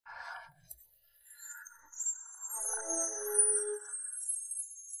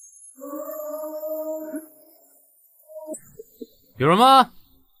有人吗？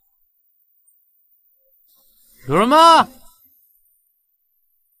有人吗？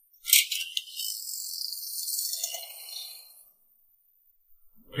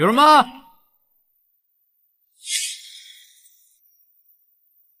有人吗？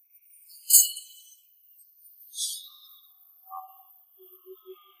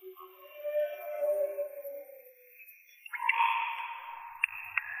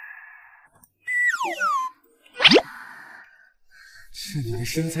这你的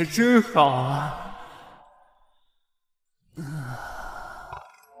身材真好啊！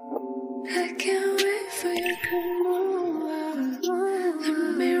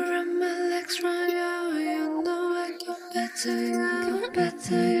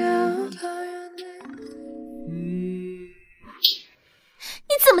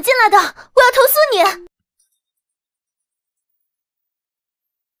你怎么进来的？我要投诉你！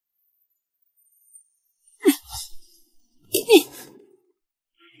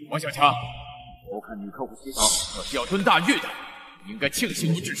王小强，我看女客户洗澡要吊蹲大狱的，你应该庆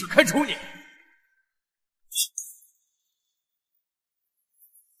幸我只是开除你。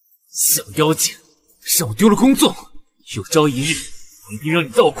小妖精，让我丢了工作，有朝一日我一定让你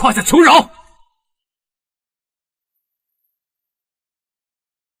在我胯下求饶！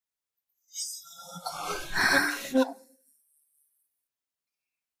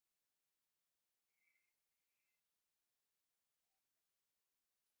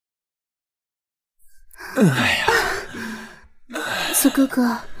哎呀，苏哥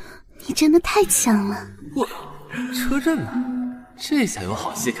哥，你真的太强了！我车震呢，这下有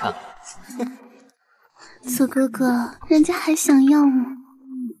好戏看了。苏哥哥，人家还想要我。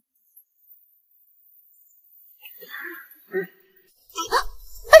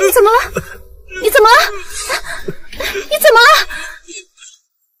你怎么了？你怎么了？你怎么了？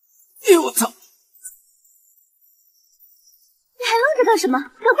哎呦我操！你还愣着干什么？赶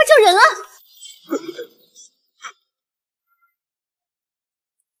快救人啊！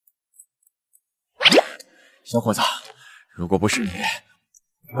小伙子，如果不是你，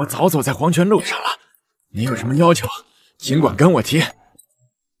我早走在黄泉路上了。你有什么要求，尽管跟我提。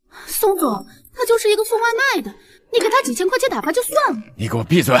宋总，他就是一个送外卖的，你给他几千块钱打发就算了。你给我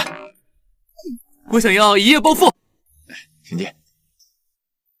闭嘴！我想要一夜暴富。请进。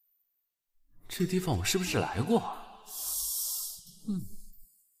这地方我是不是来过？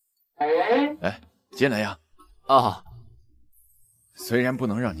哎，进来呀！啊，虽然不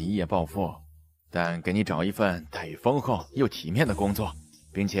能让你一夜暴富，但给你找一份待遇丰厚又体面的工作，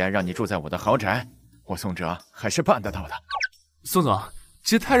并且让你住在我的豪宅，我宋哲还是办得到的。宋总，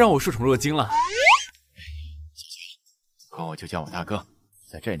这太让我受宠若惊了。管我就叫我大哥，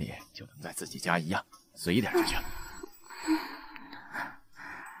在这里就能在自己家一样，随意点就行。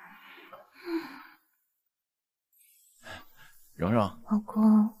蓉蓉，老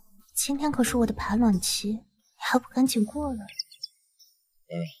公，今天可是我的排卵期，你还不赶紧过来？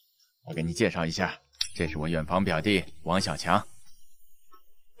我给你介绍一下，这是我远房表弟王小强。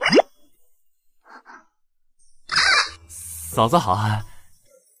嫂子好啊！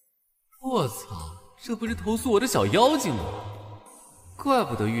我操，这不是投诉我的小妖精吗？怪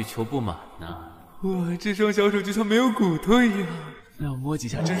不得欲求不满呢。哇，这双小手就像没有骨头一样，要摸几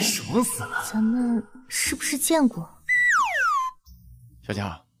下真爽死了。咱们是不是见过？小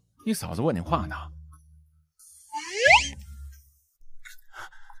强，你嫂子问你话呢。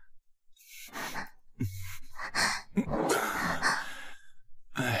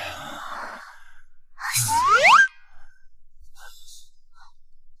哎呀，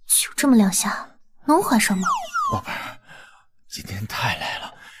就这么2下，能怀上吗？宝贝儿，今天太累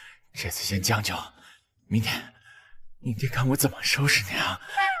了，这次先将就，明天看我怎么收拾你啊！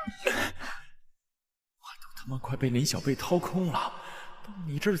我都他妈快被林小贝掏空了，到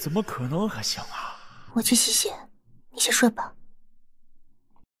你这儿怎么可能还行啊？我去洗洗，你先睡吧。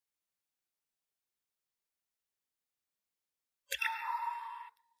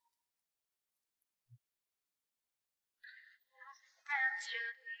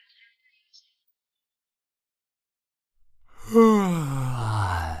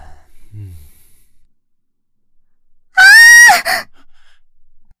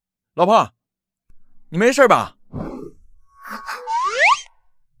老婆，你没事吧？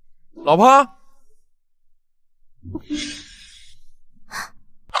老婆，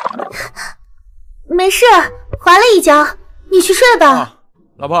没事，滑了一跤，你去睡吧。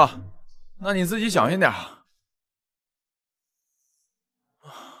老婆，那你自己小心点。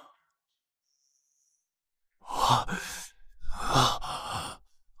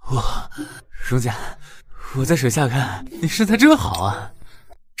荣姐，我在水下看你身材真好啊！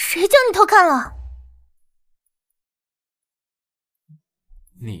谁叫你偷看了？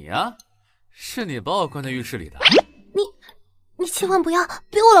你呀，是你把我关在浴室里的。你千万不要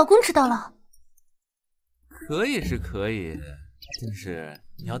被我老公知道了。可以是可以，但是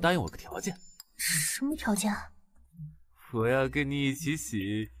你要答应我个条件。什么条件啊？我要跟你一起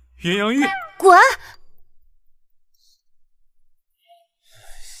洗鸳鸯浴。滚！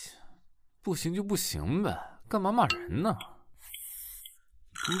不行就不行呗，干嘛骂人呢？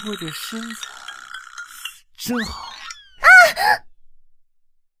不过这身材真好。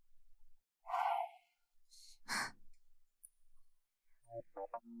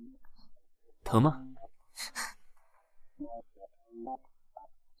疼吗？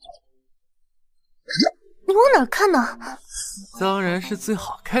你往哪儿看呢？当然是最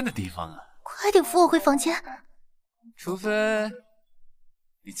好看的地方啊！快点扶我回房间。除非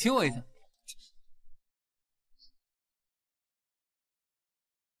你亲我一下。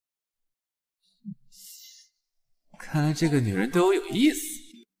看来这个女人对我有意思。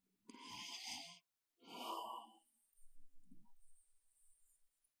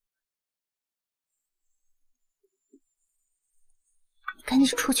赶紧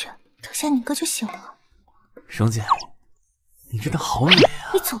出去，等下你哥就醒了。蓉姐，你真的好美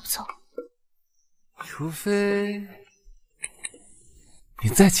啊！你走不走？除非你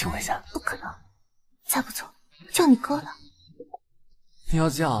再亲我一下。不可能，再不走叫你哥了。你要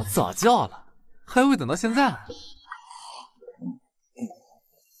叫早叫了，还会等到现在？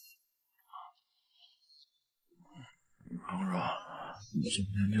蓉蓉，今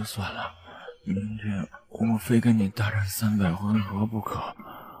天就算了，明天我非跟你大战300回合不可。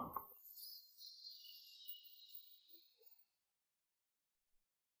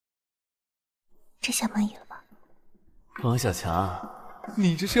这下满意了吧？王小强，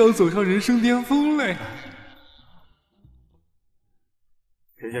你这是要走上人生巅峰了呀！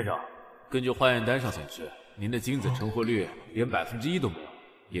陈先生，根据化验单上显示，您的精子成活率连1%都没有，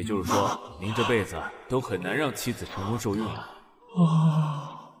也就是说，您这辈子都很难让妻子成功受孕了。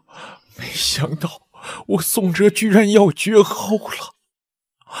没想到我宋哲居然要绝后了！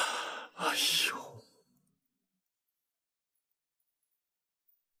哎呦，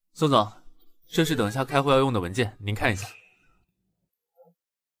宋总，这是等下开会要用的文件，您看一下。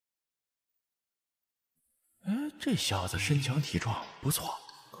哎，这小子身强体壮，不错，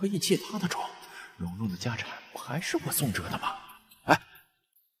可以借他的种。蓉蓉的家产不还是我宋哲的吗？哎，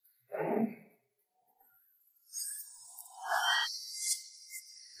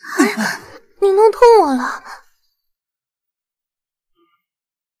你弄痛我了。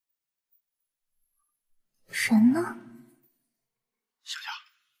人呢？小强，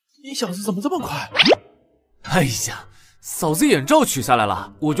你小子怎么这么快？哎呀，嫂子眼罩取下来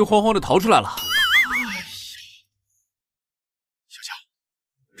了，我就慌慌的逃出来了。哎呀，小强，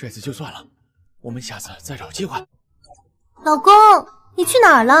这次就算了，我们下次再找机会。老公，你去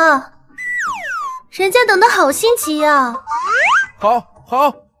哪儿了？人家等得好心急呀。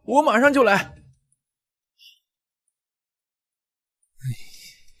好，我马上就来。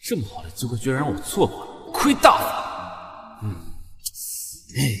这么好的机会居然让我错过了，亏大发。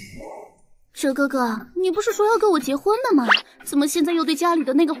哲哥哥，你不是说要跟我结婚的吗？怎么现在又对家里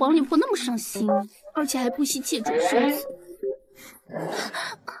的那个黄脸婆那么上心，而且还不惜借种生子？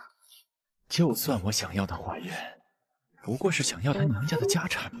就算我想要她怀孕，不过是想要她娘家的家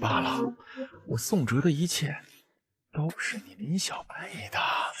产罢了。我宋哲的一切都是你林小白的。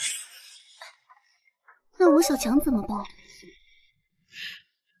那我小强怎么办？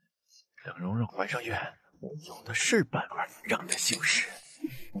等蓉蓉怀上孕，我有的是办法让她姓氏。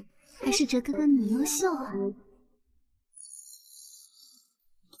还是哲哥哥你优秀啊！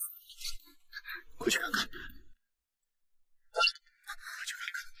快去看看。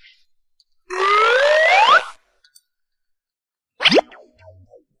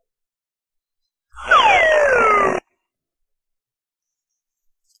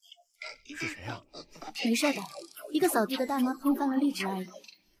是谁呀？没事的，一个扫地的大妈碰翻了绿植而已，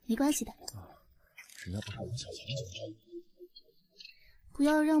没关系的。只要不是我小强就行。不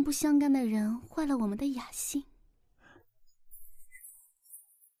要让不相干的人坏了我们的雅兴。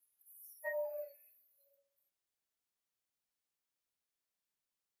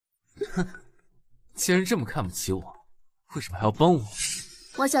哼，既然这么看不起我，为什么还要帮我？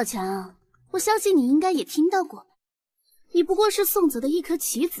王小强，我相信你应该也听到过，你不过是宋泽的一颗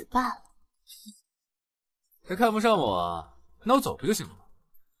棋子罢了。还看不上我，那我走不就行了吗？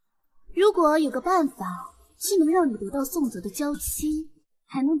如果有个办法，既能让你得到宋泽的娇妻，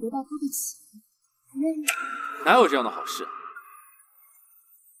还能得到他的情，愿意？哪有这样的好事？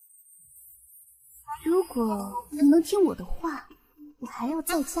如果你能听我的话，我还要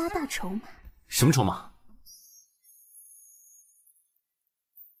再加大筹码。什么筹码？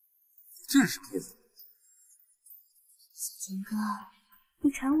这是什么意思？景哥，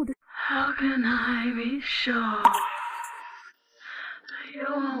你馋我的。How can I be sure you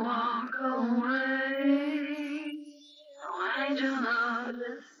won't walk away? I do love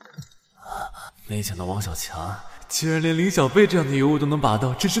this. 没想到王小强居然连林小贝这样的尤物都能拔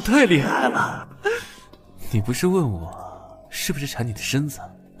到，真是太厉害了。你不是问我是不是馋你的身子？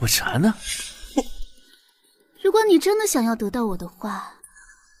我馋呢。如果你真的想要得到我的话，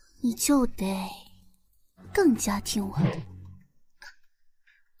你就得更加听我的。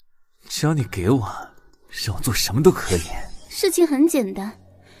只要你给我，让我做什么都可以。事情很简单，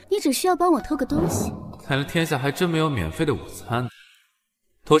你只需要帮我偷个东西。看来天下还真没有免费的午餐。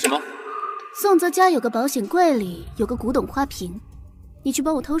偷什么？宋泽家有个保险柜里有个古董花瓶，你去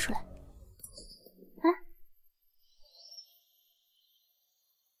帮我偷出来。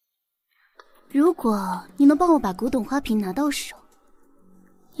如果你能帮我把古董花瓶拿到手，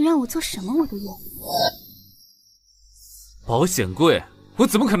你让我做什么我都愿意。保险柜？我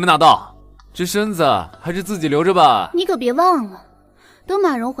怎么可能拿到？这身子还是自己留着吧。你可别忘了，等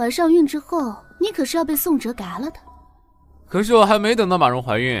马蓉怀上孕之后，你可是要被宋哲嘎了的。可是我还没等到马蓉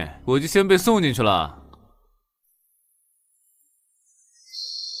怀孕，我就先被送进去了。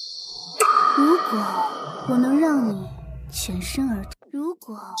如果我能让你全身而退，如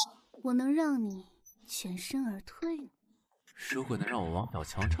果我能让你全身而退，如果能让我王小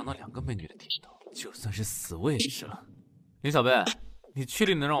强尝到2个美女的甜头，就算是死我也值了。林小贝，你确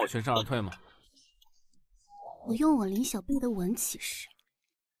定能让我全身而退吗？我用我林小贝的吻起誓。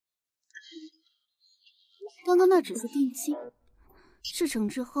刚刚那只是定金，事成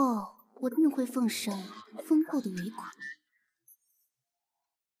之后我定会奉上丰厚的尾款。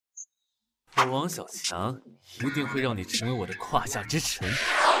我王小强一定会让你成为我的胯下之臣。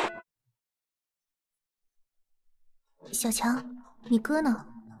小强，你哥呢？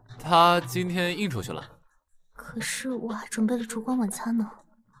他今天应酬去了。可是我还准备了烛光晚餐呢。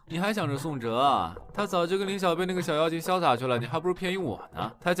你还想着宋哲啊？他早就跟林小贝那个小妖精潇洒去了，你还不如便宜我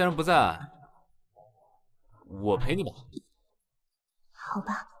呢。他既然不在，我陪你吧。好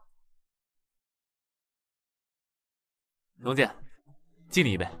吧。龙姐，敬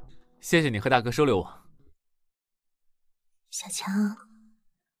你一杯，谢谢你和大哥收留我。小强，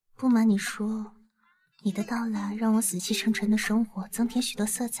不瞒你说，你的到来让我死气沉沉的生活增添许多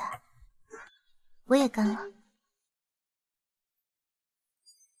色彩，我也干了。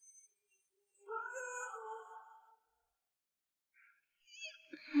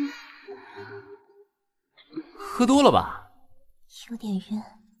喝多了吧？有点晕。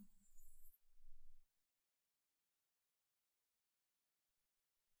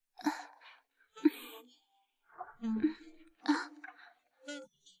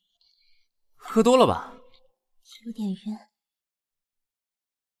喝多了吧？有点晕。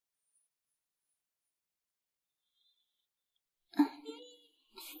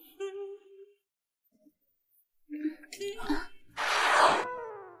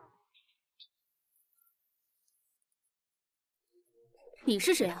你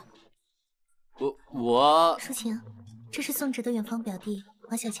是谁啊？我抒情，这是宋哲的远方表弟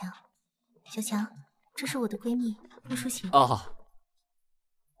王小强。小强，这是我的闺蜜陆抒情。哦。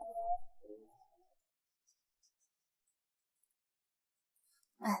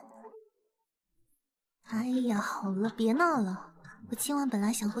哎呀，好了，别闹了。我今晚本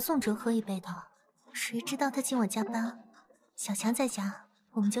来想和宋哲喝一杯的，谁知道他请我加班。小强在家，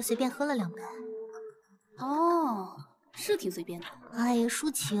我们就随便喝了2杯。哦，是挺随便的。哎呀，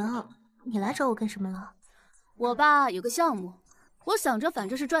抒情，你来找我干什么了？我吧有个项目，我想着反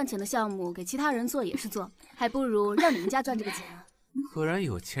正是赚钱的项目，给其他人做也是做，还不如让你们家赚这个钱啊。果然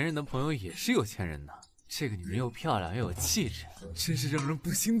有钱人的朋友也是有钱人呢。这个女人又漂亮又有气质，真是让人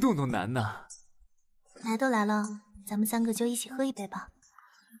不心动都难呐。来都来了，咱们3个就一起喝一杯吧。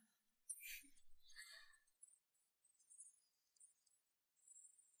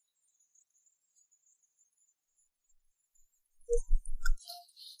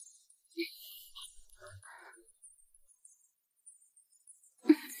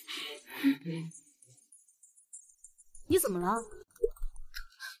你怎么了？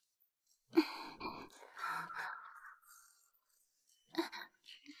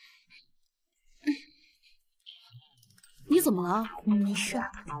你怎么了？没事，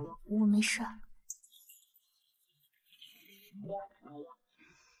我没事。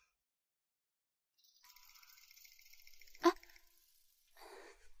哎，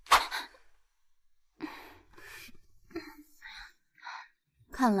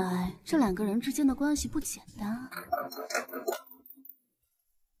看来这2个人之间的关系不简单啊。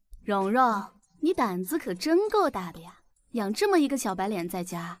蓉蓉，你胆子可真够大的呀，养这么一个小白脸在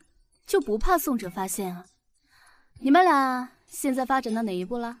家，就不怕宋哲发现啊？你们俩现在发展到哪一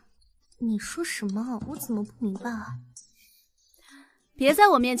步了？你说什么？我怎么不明白啊？别在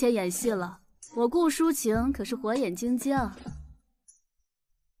我面前演戏了，我顾抒情可是火眼金睛。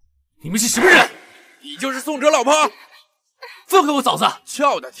你们是什么人？你就是宋哲老婆？放开我嫂子！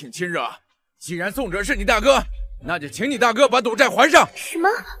叫的挺亲热。既然宋哲是你大哥，那就请你大哥把赌债还上。什么？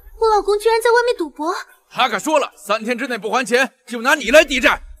我老公居然在外面赌博？他可说了，3天之内不还钱，就拿你来抵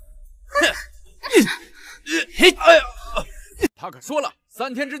债。哼！哎呀！他可说了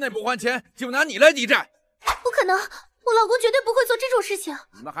，3天之内不还钱，就拿你来抵债。不可能，我老公绝对不会做这种事情。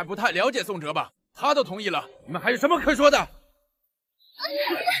你们还不太了解宋哲吧？他都同意了，你们还有什么可说的？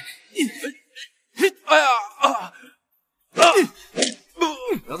哎呀啊！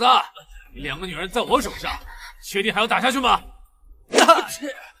小子，你2个女人在我手上，确定还要打下去吗？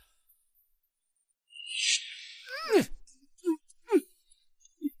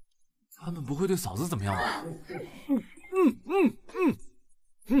他们不会对嫂子怎么样吧？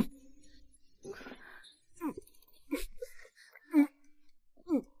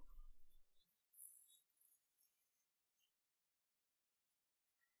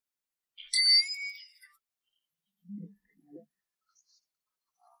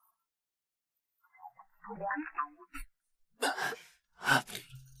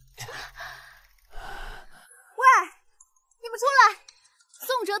你们出来！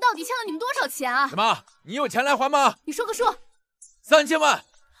宋哲到底欠了你们多少钱啊？什么？你有钱来还吗？你说个数。3000万。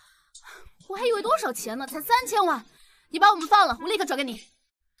我还以为多少钱呢，才3000万。你把我们放了，我立刻转给你。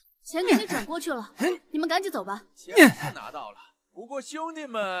钱给你转过去了，你们赶紧走吧。钱我拿到了，不过兄弟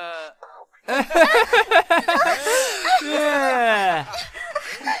们，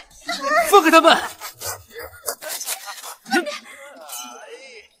放开他们！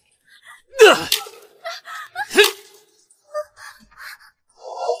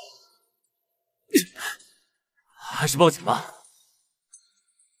还是报警吧。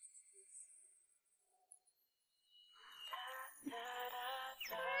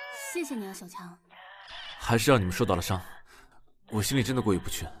谢谢你啊，小强。还是让你们受到了伤，我心里真的过意不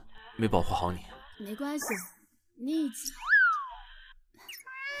去，没保护好你。没关系，你已经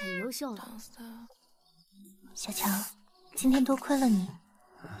很优秀了。小强，今天多亏了你，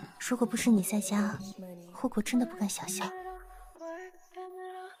如果不是你在家，后果真的不敢想象。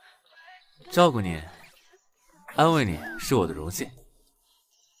照顾你，安慰你是我的荣幸，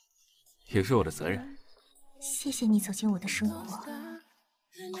也是我的责任。谢谢你走进我的生活，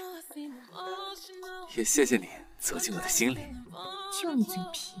也谢谢你走进我的心里。就你嘴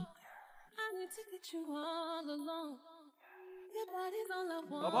皮。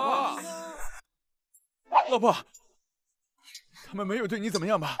老婆，他们没有对你怎么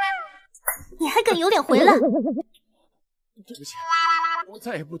样吧？你还敢有脸回来？对不起，我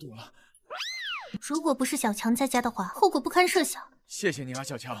再也不赌了。如果不是小强在家的话，后果不堪设想。谢谢你啊，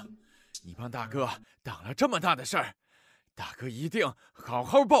小强，你帮大哥挡了这么大的事儿，大哥一定好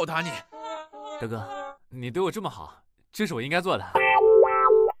好报答你。大哥，你对我这么好，这是我应该做的。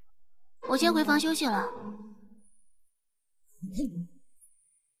我先回房休息了。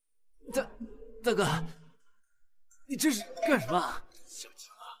大哥，你这是干什么？小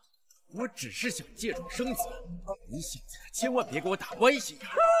强啊，我只是想借种生子，你现在千万别给我打歪心眼。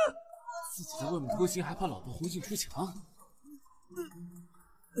自己在外面偷腥，还怕老婆红杏出墙？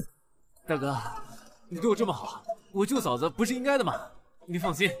大哥，你对我这么好，我救嫂子不是应该的吗？你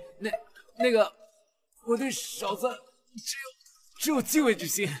放心，那个，我对嫂子只有敬畏之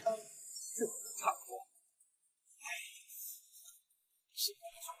心。这差不多。是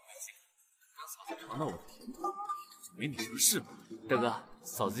让嫂子尝到我的甜头，没你什么事吗？大哥，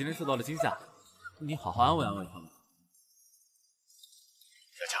嫂子今天受到了惊吓，你好好安慰安慰她吧。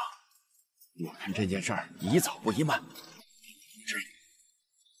小强，我看这件事儿宜早不宜慢。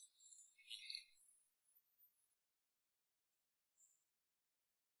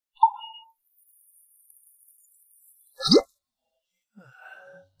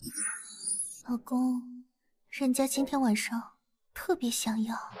老公，人家今天晚上特别想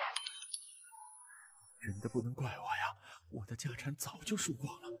要。真的不能怪我呀，我的家产早就输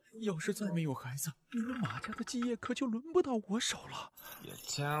光了。要是再没有孩子，你们马家的基业可就轮不到我手了。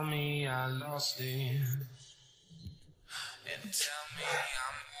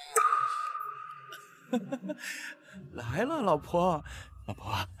来了，老婆，老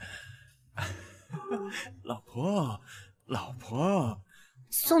婆，老婆，老婆。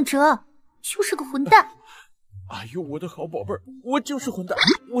宋哲就是个混蛋。哎呦，我的好宝贝儿，我就是混蛋，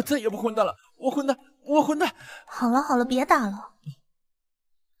我再也不混蛋了，我混蛋，我混蛋。好了好了，别打了。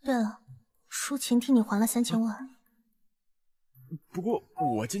对了，抒情替你还了3000万。不过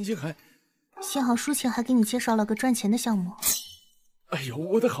我今天还……幸好抒情还给你介绍了个赚钱的项目。哎呦，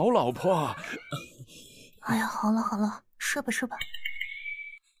我的好老婆啊！哎呀，好了好了，睡吧睡吧。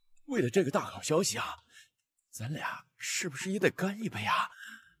为了这个大好消息啊，咱俩是不是也得干一杯啊？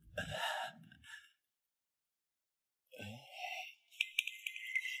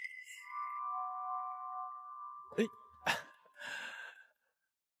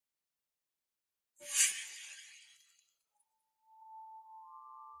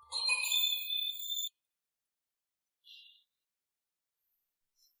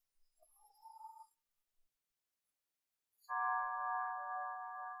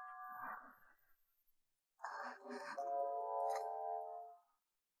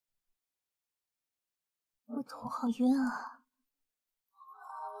我头好晕啊！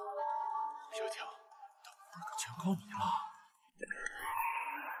小强，等会儿可全靠你了。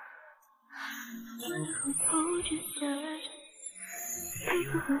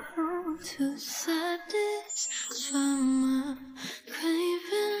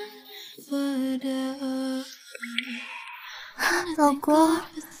老公，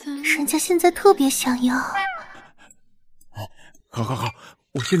人家现在特别想要。好，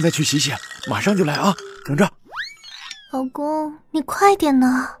我现在去洗洗，马上就来啊！等着。老公，你快点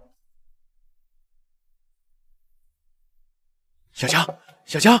呢！小强，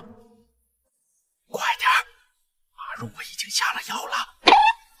快点儿！阿荣我已经下了药了，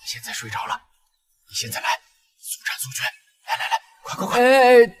现在睡着了，你现在来，速战速决！来，快！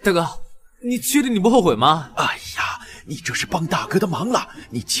哎，大哥，你确定你不后悔吗？哎呀，你这是帮大哥的忙了，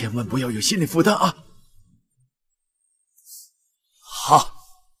你千万不要有心理负担啊！好，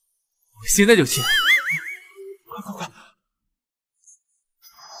我现在就去。快！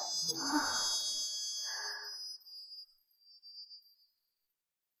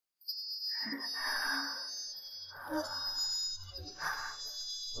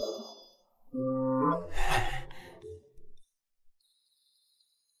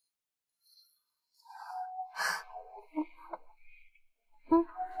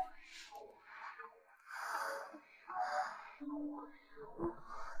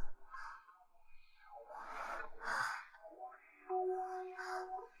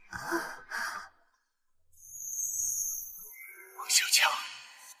小强，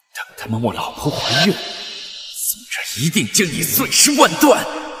等他们我老婆怀孕，宋哲一定将你碎尸万段。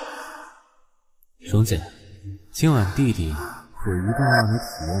蓉姐，今晚弟弟会一定让你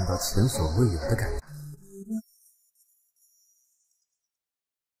体验到前所未有的感觉。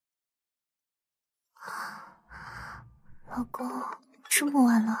老公，这么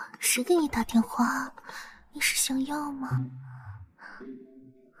晚了，谁给你打电话？你是想要吗？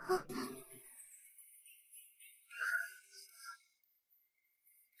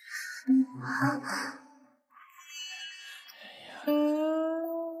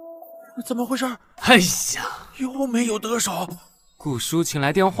怎么回事？哎呀，又没有得手。顾抒情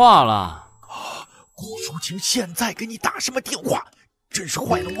来电话了。顾抒情现在给你打什么电话？真是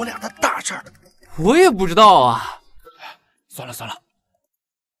坏了我俩的大事儿。我也不知道啊。算了，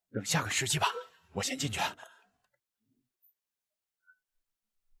等下个时机吧，我先进去。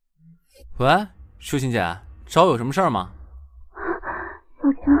喂，抒情姐，找我有什么事儿吗？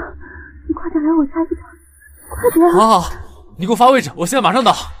小强，你快点来我家一趟，快点！好，你给我发位置，我现在马上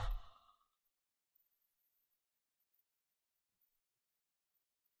到。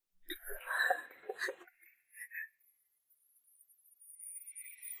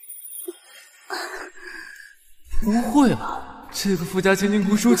不会吧，这个富家千金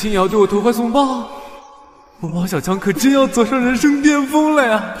顾抒情也要对我投怀送抱？我王小强可真要走上人生巅峰了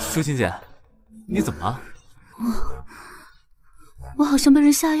呀！抒情姐，你怎么了？我好像被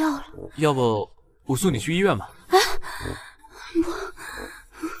人下药了。要不我送你去医院吧？哎，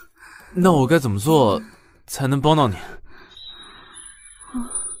那我该怎么做才能帮到你？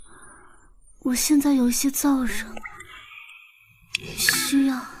我现在有一些燥热，需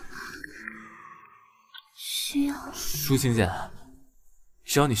要。抒情姐，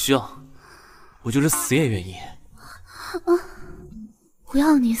只要你需要，我就是死也愿意。不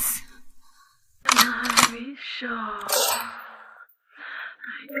要你死。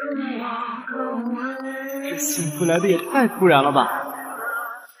这幸福来的也太突然了吧！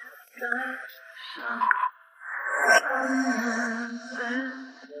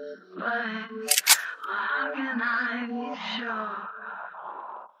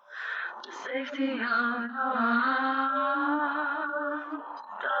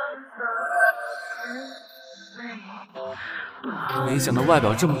没想到外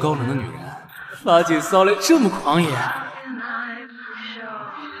表这么高冷的女人，发起骚来这么狂野。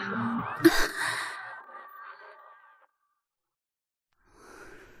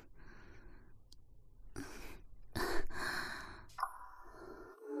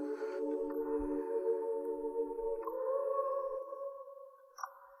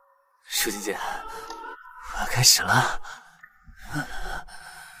舒静姐，我要开始了。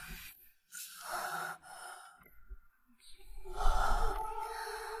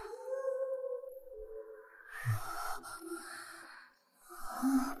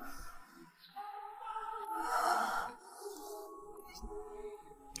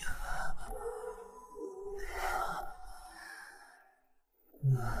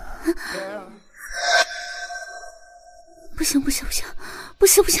不行不行不行不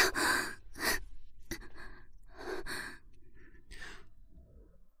行不行！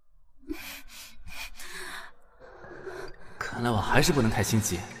看来我还是不能太心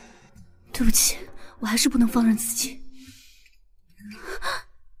急。对不起，我还是不能放任自己。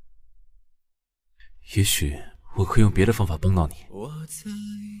也许我可以用别的方法帮到你。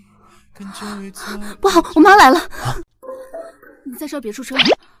不好，我妈来了！啊、你在这儿别出声。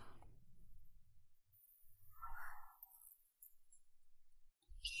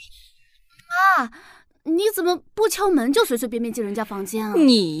妈，你怎么不敲门就随随便便进人家房间啊？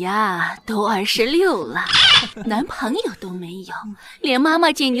你呀，都26了，男朋友都没有，连妈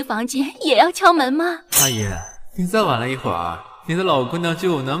妈进你房间也要敲门吗？阿姨，你再晚了一会儿，你的老姑娘就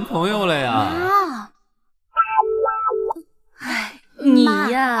有男朋友了呀！啊！哎，你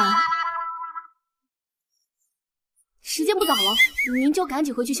呀，时间不早了，您就赶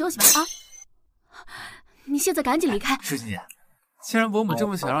紧回去休息吧啊！你现在赶紧离开。舒静姐，既然伯母这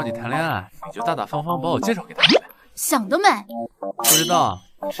么想让你谈恋爱，你就大大方方把我介绍给她呗。想得美！不知道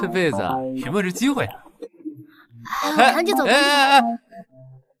这辈子有没有这机会啊？赶紧走！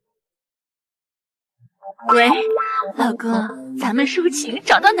喂，老公，咱们抒情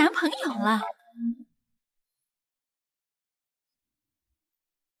找到男朋友了。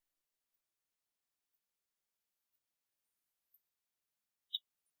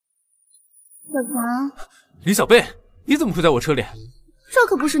小强，李小贝，你怎么会在我车里？这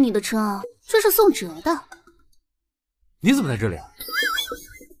可不是你的车啊，这是宋哲的。你怎么在这里？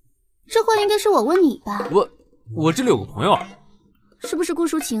这话应该是我问你吧？我这里有个朋友。是不是顾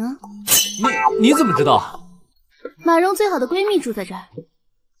抒情啊？你怎么知道？马蓉最好的闺蜜住在这儿。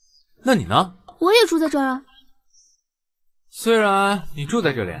那你呢？我也住在这儿啊。虽然你住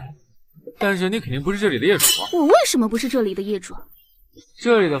在这里，但是你肯定不是这里的业主。我为什么不是这里的业主？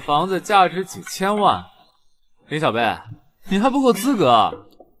这里的房子价值几千万，林小贝，你还不够资格。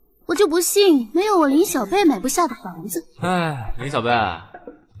我就不信没有我林小贝买不下的房子。哎，林小贝，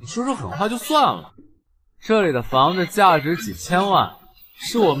你说说狠话就算了，这里的房子价值几千万，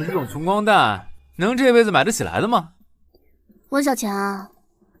是我们这种穷光蛋能这辈子买得起来的吗？王小强，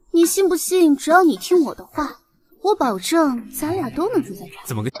你信不信？只要你听我的话，我保证咱俩都能住在这儿。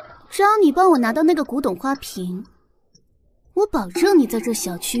怎么个？只要你帮我拿到那个古董花瓶，我保证你在这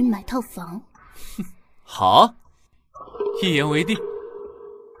小区买套房。好，一言为定。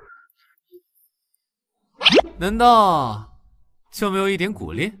难道就没有一点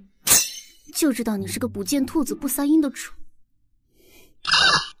鼓励？就知道你是个不见兔子不撒鹰的主。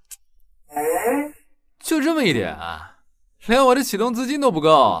就这么一点，连我的启动资金都不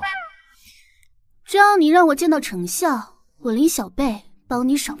够。只要你让我见到成效，我林小贝帮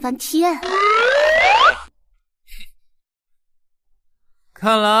你爽翻天。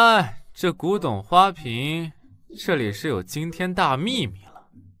看来这古董花瓶这里是有惊天大秘密了。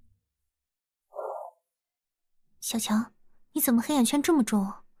小强，你怎么黑眼圈这么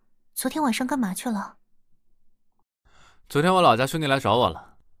重？昨天晚上干嘛去了？昨天我老家兄弟来找我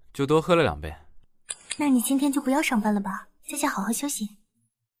了，就多喝了2杯。那你今天就不要上班了吧，在家好好休息。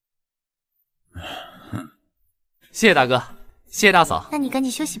谢谢大哥，谢谢大嫂。那你赶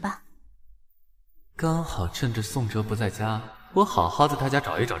紧休息吧。刚好趁着宋哲不在家，我好好在他家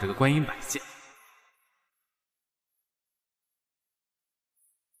找一找这个观音摆件。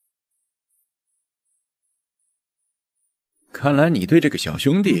看来你对这个小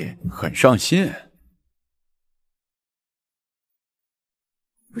兄弟很上心。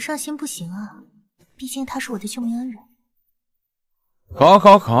不上心不行啊，毕竟他是我的救命恩人。好，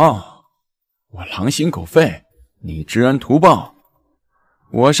好，好，我狼心狗肺，你知恩图报。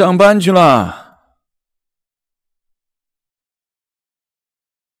我上班去了。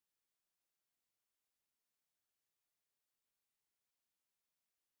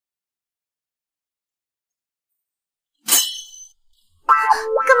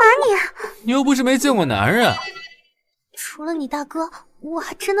干嘛你？你又不是没见过男人。除了你大哥，我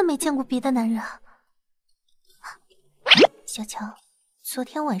还真的没见过别的男人。小强，昨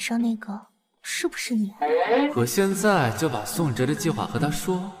天晚上那个是不是你？我现在就把宋哲的计划和他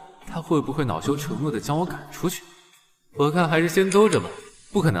说，他会不会恼羞成怒的将我赶出去？我看还是先兜着吧。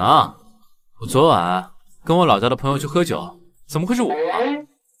不可能啊！我昨晚跟我老家的朋友去喝酒，怎么会是我？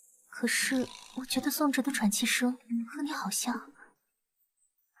可是我觉得宋哲的喘气声和你好像。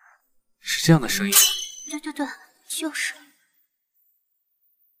是这样的声音？对，就是。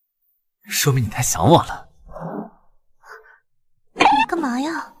说明你太想我了。你干嘛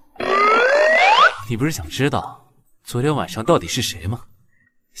呀？你不是想知道昨天晚上到底是谁吗？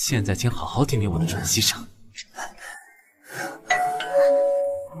现在请好好听听我的转息声。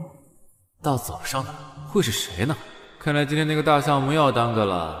到早上了，会是谁呢？看来今天那个大项目又要耽搁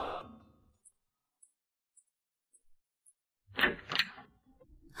了。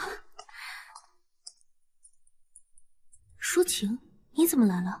抒情，你怎么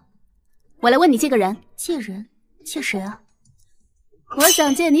来了？我来问你借个人。借人？借谁啊？我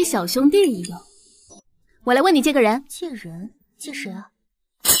想借你小兄弟一个。我来问你借个人。借人？借谁啊？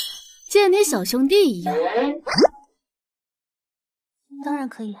借你小兄弟一样。当然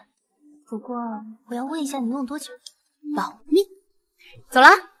可以，不过我要问一下你用多久？保密。走了。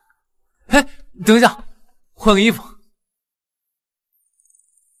哎，等一下，换个衣服。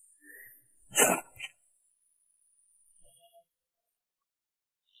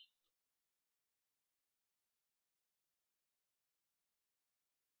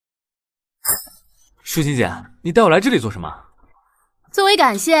舒晴姐，你带我来这里做什么？作为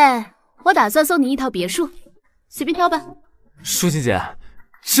感谢，我打算送你一套别墅，随便挑吧。舒晴姐，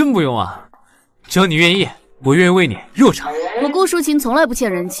真不用啊，只要你愿意，我愿意为你肉偿。我顾舒晴从来不欠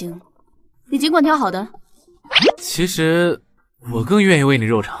人情，你尽管挑好的。其实我更愿意为你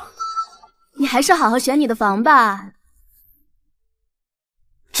肉偿。你还是好好选你的房吧。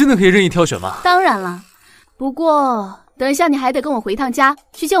真的可以任意挑选吗？当然了，不过等一下你还得跟我回趟家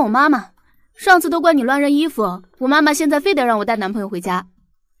去见我妈妈。上次都怪你乱扔衣服，我妈妈现在非得让我带男朋友回家。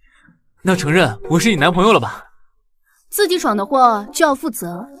那承认我是你男朋友了吧？自己闯的祸就要负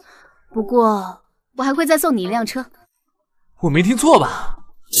责。不过我还会再送你一辆车。我没听错吧？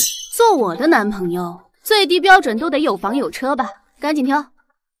做我的男朋友，最低标准都得有房有车吧？赶紧挑。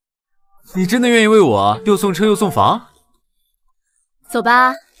你真的愿意为我又送车又送房？走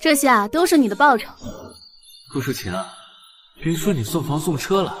吧，这下都是你的报酬。顾舒晴啊，别说你送房送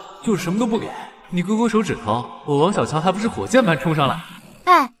车了，就是什么都不给，你勾勾手指头，我王小强还不是火箭般冲上来？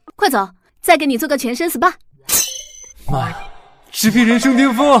哎，快走，再给你做个全身 SPA。妈呀，直逼人生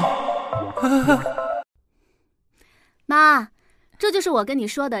巅峰！妈，这就是我跟你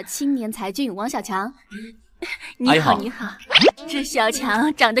说的青年才俊王小强。你好，你好，这小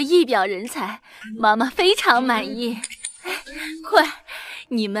强长得一表人才，妈妈非常满意。快，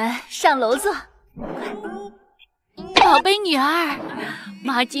你们上楼坐。宝贝女儿，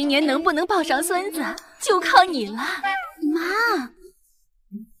妈今年能不能抱上孙子，就靠你了。妈，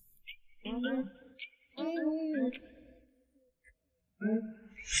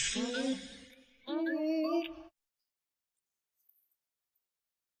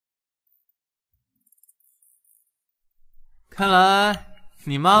看来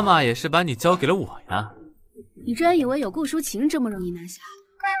你妈妈也是把你交给了我呀。你真以为有顾舒晴这么容易拿下？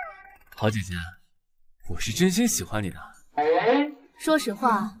好姐姐，我是真心喜欢你的。说实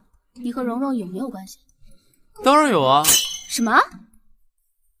话，你和蓉蓉有没有关系？当然有啊。什么？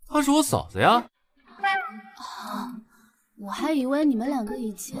她是我嫂子呀。哦，我还以为你们两个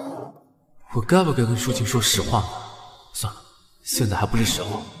以前……我该不该跟舒晴说实话呢？算了，现在还不是时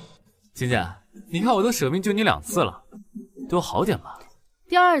候。晴姐，你看我都舍命救你2次了，对我好点吧。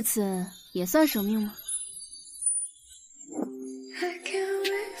第2次也算舍命吗？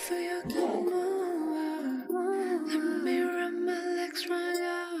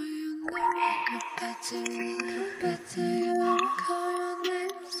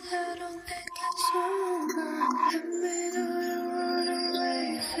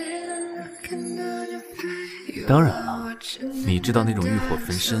当然了，你知道那种欲火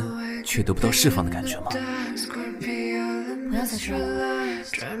焚身却得不到释放的感觉吗？不要再说了。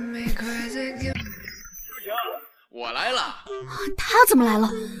我来了。他怎么来了？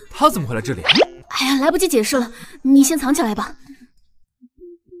他怎么会来这里？哎呀，来不及解释了，你先藏起来吧。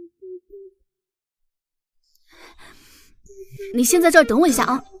你先在这儿等我一下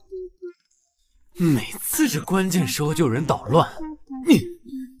啊。每次这关键时候就有人捣乱，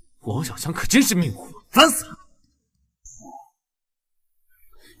王小强可真是命苦，烦死了。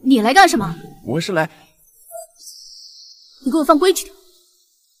你来干什么？我是来……你给我放规矩点。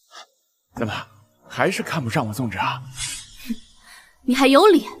怎么还是看不上我宋哲啊？你还有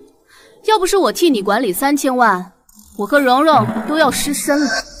脸？要不是我替你管理3000万，我和蓉蓉都要失身了。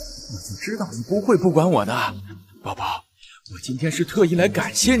我就知道你不会不管我的，宝宝，我今天是特意来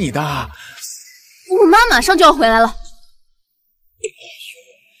感谢你的。我妈马上就要回来了。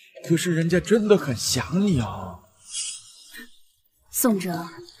可是人家真的很想你哦。宋哲，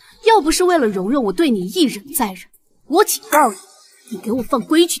要不是为了容忍我对你一忍再忍，我警告你，你给我放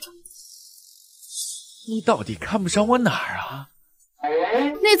规矩点。你到底看不上我哪儿啊？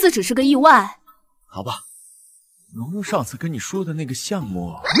那次只是个意外。好吧，蓉蓉上次跟你说的那个项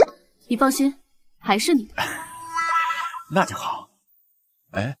目，你放心，还是你的。那就好。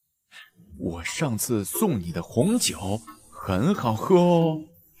哎，我上次送你的红酒很好喝哦。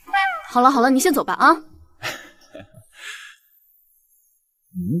好了好了，你先走吧啊。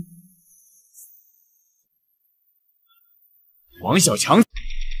王小强？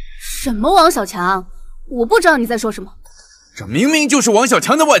什么王小强？我不知道你在说什么。这明明就是王小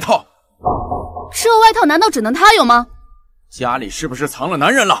强的外套。这外套难道只能他有吗？家里是不是藏了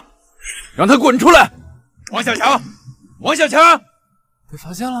男人了？让他滚出来！王小强，王小强，被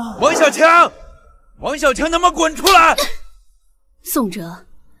发现了！王小强，王小强，他妈滚出来！宋哲，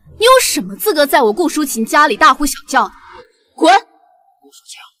你有什么资格在我顾淑琴家里大呼小叫？滚！顾淑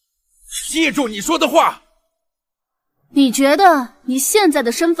琴，记住你说的话。你觉得你现在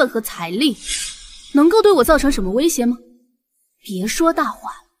的身份和财力能够对我造成什么威胁吗？别说大话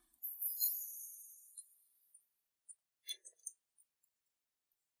了。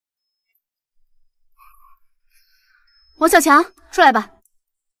王小强，出来吧。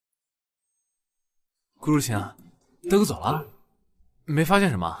顾如晴，德哥走了，没发现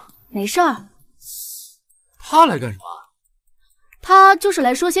什么？没事儿。他来干什么？他就是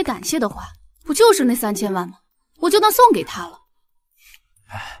来说些感谢的话，不就是那3000万吗？我就当送给他了。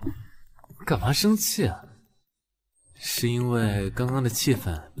哎，干嘛生气啊？是因为刚刚的气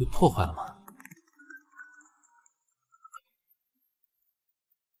氛被破坏了吗？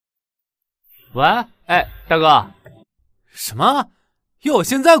喂，哎，大哥。什么？要我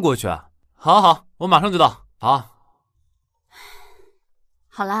现在过去？好，好，我马上就到。好。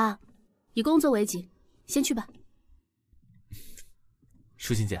好啦，以工作为己，先去吧。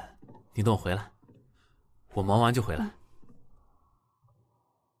舒心姐，你等我回来，我忙完就回来。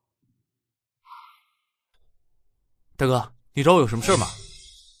大哥，你找我有什么事吗？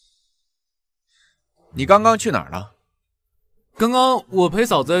你刚刚去哪儿了？刚刚我陪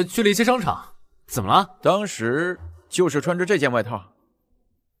嫂子去了一些商场，怎么了？当时就是穿着这件外套。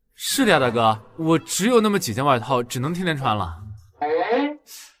是的呀，大哥，我只有那么几件外套，只能天天穿了。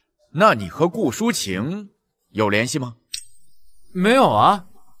那你和顾淑晴有联系吗？没有啊，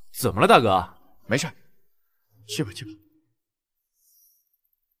怎么了，大哥？没事，去吧去吧。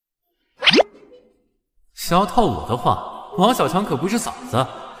想要套我的话，王小强可不是嫂子。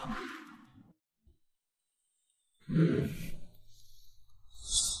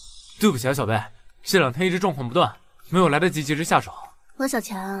对不起啊，小贝，这2天一直状况不断，没有来得及及时下手。王小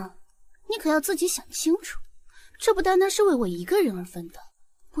强，你可要自己想清楚，这不单单是为我一个人而分的，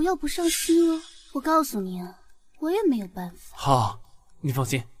不要不上心哦。我告诉你啊，我也没有办法。好，你放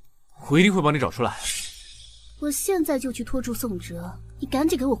心，我一定会帮你找出来。我现在就去拖住宋哲，你赶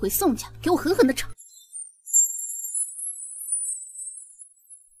紧给我回宋家，给我狠狠的吵。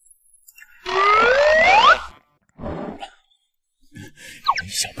跟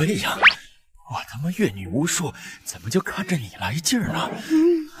小贝呀，我他妈阅女无数，怎么就看着你来劲儿呢？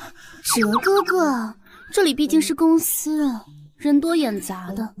哲哥哥，这里毕竟是公司，人多眼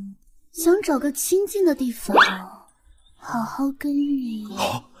杂的，想找个清静的地方，好好跟你。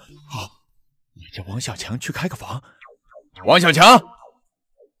好，你叫王小强去开个房。王小强，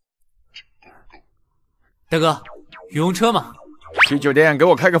大哥，有用车吗？去酒店给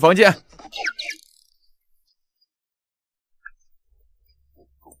我开个房间。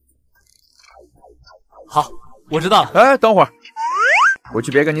好，我知道了。哎，等会儿，回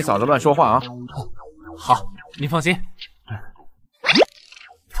去别跟你嫂子乱说话啊。好，你放心。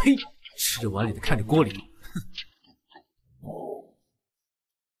呸！吃着碗里的看着锅里。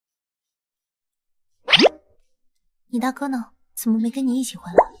你大哥呢？怎么没跟你一起回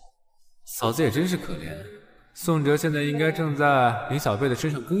来？嫂子也真是可怜，宋哲现在应该正在林小贝的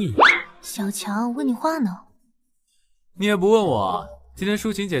身上耕耘。小强问你话呢。你也不问我，今天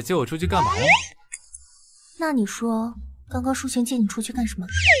舒琴姐接我出去干嘛？那你说，刚刚淑琴接你出去干什么？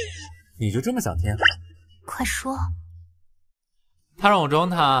你就这么想听？快说。她让我装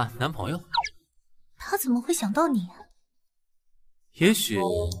她男朋友。她怎么会想到你？也许……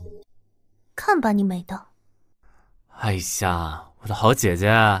看把你美的！哎呀，我的好姐姐，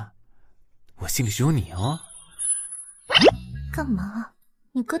我心里是有你哦。干嘛？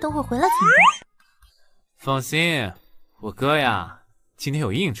你哥等会儿回来怎么办？放心，我哥呀，今天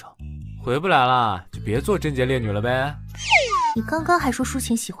有应酬。回不来了，就别做贞洁烈女了呗。你刚刚还说淑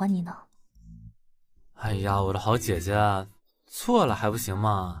琴喜欢你呢。哎呀，我的好姐姐，错了还不行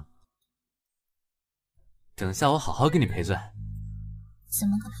吗？等下我好好给你赔罪。怎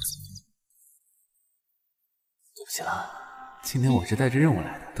么个不行？对不起了，今天我是带着任务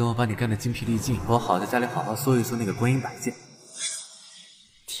来的。等我把你干得精疲力尽，我好在家里好好搜一搜那个观音摆件。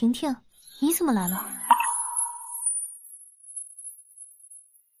婷婷，你怎么来了？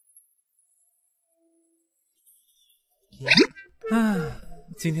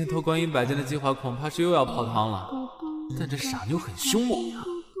今天偷观音摆件的计划恐怕是又要泡汤了。但这傻妞很凶猛呀。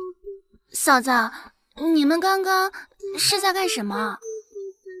嫂子，你们刚刚是在干什么？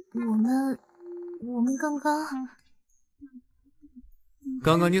我们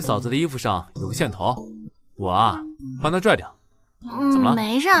刚刚你嫂子的衣服上有个线头，我帮她拽掉。怎么了？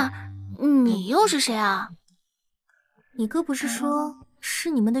没事。你又是谁啊？你哥不是说是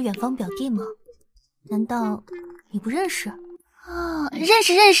你们的远房表弟吗？难道你不认识？认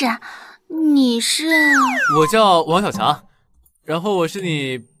识。你是？我叫王小强，然后我是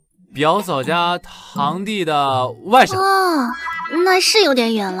你表嫂家堂弟的外甥。那是有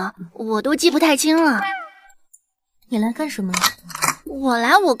点远了，我都记不太清了。你来干什么？我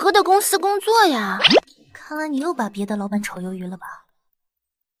来我哥的公司工作呀。看来你又把别的老板炒鱿鱼了吧？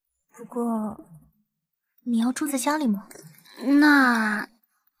不过，你要住在家里吗？那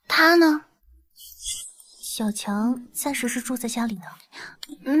他呢？小强暂时是住在家里的。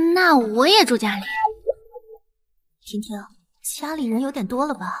那我也住家里。婷婷，家里人有点多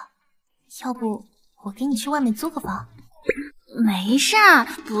了吧？要不我给你去外面租个房？没事儿，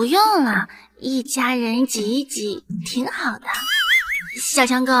不用了，一家人挤一挤挺好的。小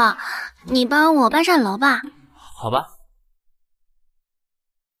强哥，你帮我搬上楼吧。好吧。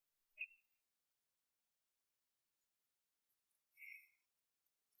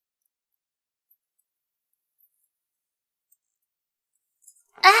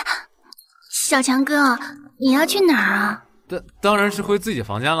小强哥，你要去哪儿啊？当然是回自己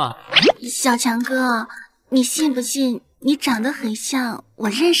房间了。小强哥，你信不信你长得很像我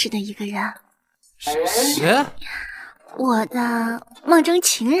认识的一个人？谁？我的梦中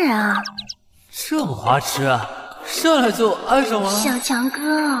情人啊！这么花痴啊，上来就爱上我了？小强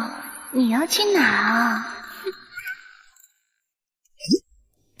哥，你要去哪儿啊？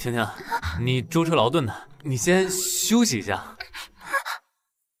婷婷，你舟车劳顿的，你先休息一下。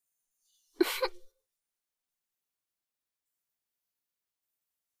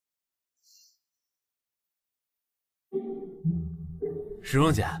蓉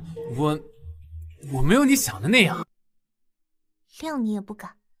蓉姐，我没有你想的那样。谅你也不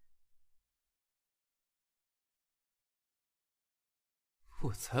敢。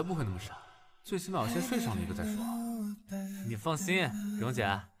我才不会那么傻，最起码我先睡上了一个再说。你放心，蓉姐，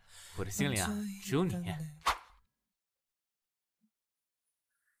我的心里只有你。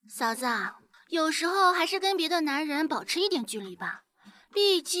嫂子，有时候还是跟别的男人保持一点距离吧，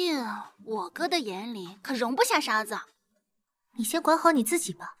毕竟我哥的眼里可容不下沙子。你先管好你自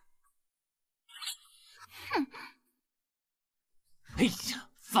己吧。哼！哎呀，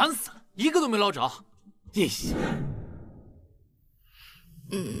烦死了，一个都没捞着。哎呀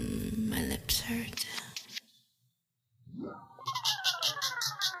，My lips hurt.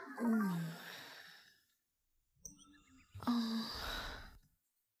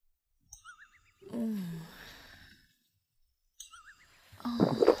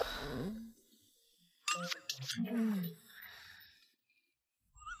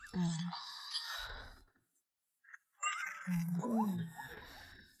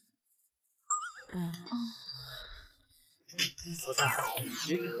嫂子，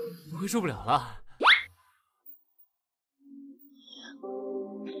我快受不了了。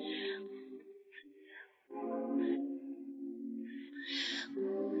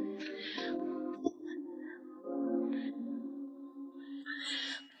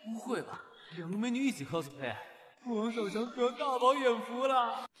不会吧，两个美女一起 cosplay， 王小强可要大饱眼福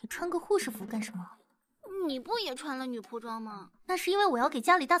了。你穿个护士服干什么？你不也穿了女仆装吗？那是因为我要给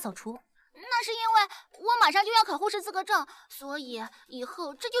家里大扫除。那是因为我马上就要考护士资格证，所以以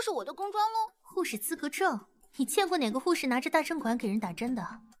后这就是我的工装喽。护士资格证？你见过哪个护士拿着大针管给人打针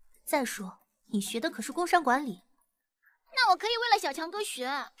的？再说，你学的可是工商管理。那我可以为了小强哥学。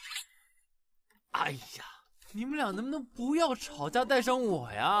哎呀，你们俩能不能不要吵架带上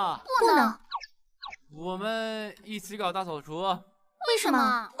我呀？不能。我们一起搞大扫除。为什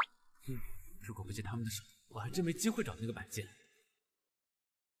么？如果不借他们的手，我还真没机会找那个摆件。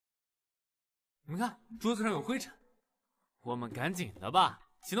你们看，桌子上有灰尘，我们赶紧的吧，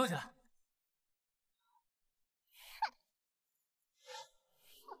行动起来！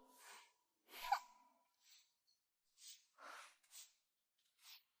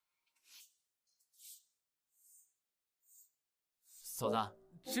嫂子，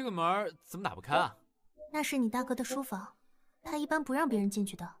这个门怎么打不开啊？那是你大哥的书房，他一般不让别人进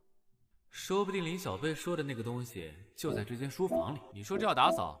去的。说不定林小贝说的那个东西就在这间书房里。你说这要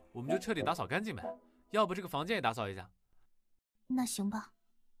打扫，我们就彻底打扫干净呗。要不这个房间也打扫一下。那行吧，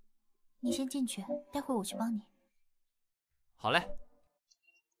你先进去，待会儿我去帮你。好嘞。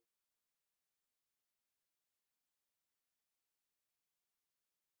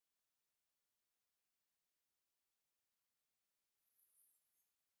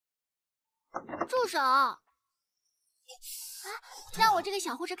住手！啊，让我这个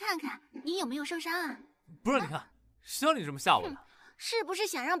小护士看看你有没有受伤啊？不是，你看，谁让你这么吓我的？是不是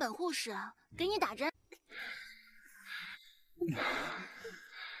想让本护士给你打针？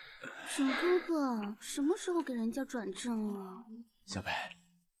小哥哥，什么时候给人家转正了？小北，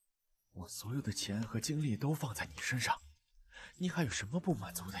我所有的钱和精力都放在你身上，你还有什么不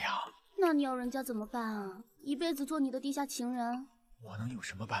满足的呀？那你要人家怎么办啊？一辈子做你的地下情人？我能有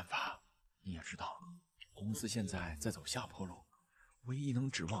什么办法？你也知道，公司现在在走下坡路，唯一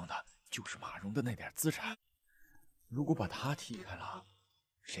能指望的就是马蓉的那点资产。如果把他踢开了，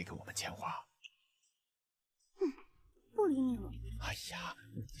谁给我们钱花？不理你了。哎呀，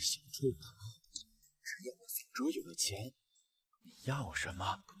你的小臭头！只要我宋哲有了钱，你要什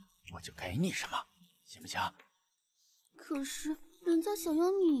么我就给你什么，行不行？可是人家想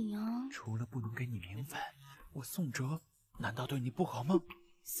要你呀。除了不能给你名分，我宋哲难道对你不好吗？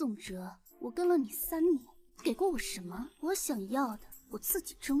宋哲，我跟了你3年，给过我什么？我想要的，我自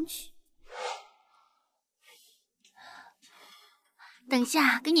己争取。等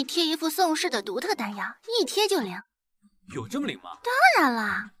下给你贴一副宋氏的独特丹药，一贴就灵。有这么灵吗？当然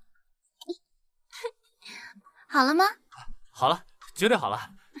啦。好了吗？好了，绝对好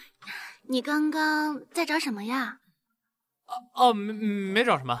了。你刚刚在找什么呀？没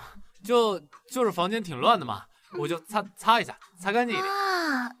找什么，就是房间挺乱的嘛，我就擦一下，擦干净一点。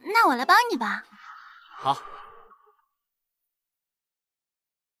啊，那我来帮你吧。好。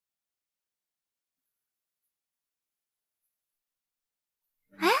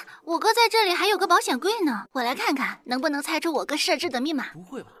哎，我哥在这里还有个保险柜呢，我来看看能不能猜出我哥设置的密码。不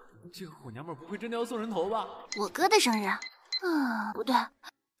会吧，这个虎娘们不会真的要送人头吧？我哥的生日？不对，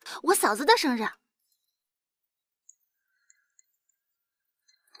我嫂子的生日。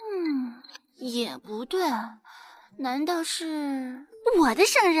也不对，难道是我的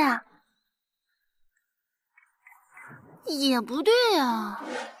生日？也不对啊。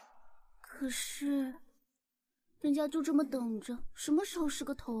可是人家就这么等着，什么时候是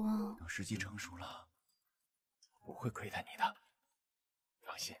个头啊？等时机成熟了，不会亏待你的，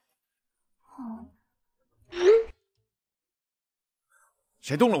放心。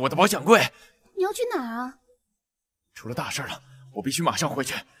谁动了我的保险柜？你要去哪儿啊？出了大事了，我必须马上回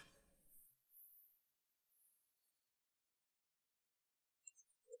去。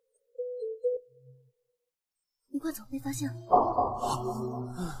你快走，被发现了。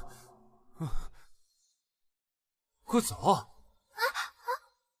快走！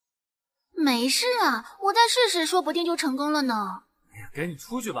没事啊，我再试试，说不定就成功了呢。哎呀，赶紧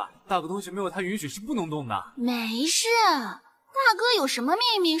出去吧，大哥东西没有他允许是不能动的。没事，大哥有什么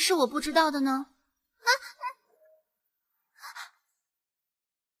秘密是我不知道的呢？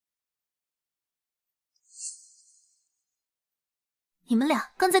你们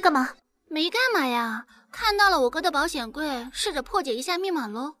俩刚在干嘛？没干嘛呀，看到了我哥的保险柜，试着破解一下密码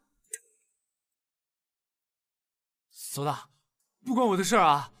喽。嫂子，不关我的事儿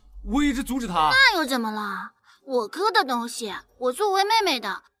啊，我一直阻止他。那又怎么了？我哥的东西，我作为妹妹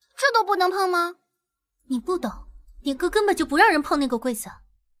的，这都不能碰吗？你不懂，你哥根本就不让人碰那个柜子。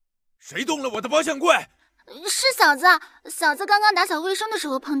谁动了我的保险柜？是嫂子，嫂子刚刚打扫卫生的时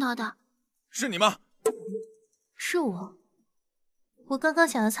候碰到的。是你吗？是我。我刚刚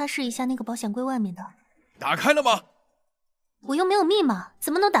想要擦拭一下那个保险柜外面的。打开了吗？我又没有密码，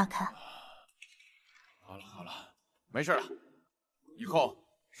怎么能打开？好了，没事了。以后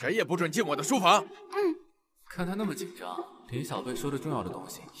谁也不准进我的书房。看他那么紧张，林小贝说的重要的东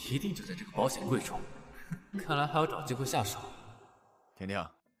西一定就在这个保险柜中。看来还要找机会下手。婷婷，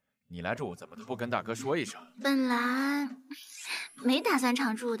你来这怎么都不跟大哥说一声？本来没打算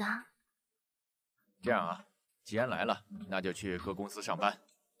常住的。这样啊，既然来了，那就去各公司上班。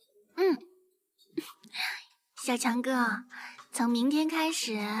小强哥，从明天开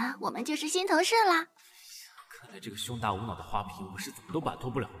始，我们就是新同事啦。看来这个胸大无脑的花瓶，我是怎么都摆脱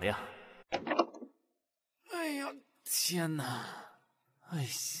不了了呀！哎呀，天哪！哎呀，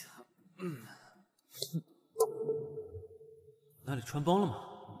哪里穿帮了吗？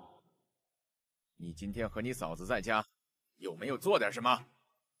你今天和你嫂子在家，有没有做点什么？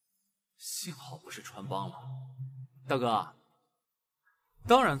幸好不是穿帮了，大哥，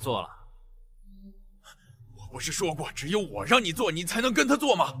当然做了。不是说过只有我让你做，你才能跟他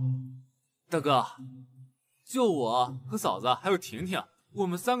做吗？大哥，就我和嫂子还有婷婷，我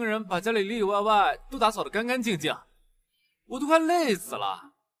们3个人把家里里里外外都打扫得干干净净，我都快累死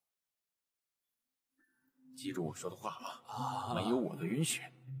了。记住我说的话啊！没有我的允许，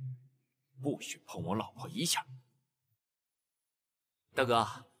不许碰我老婆一下。大哥，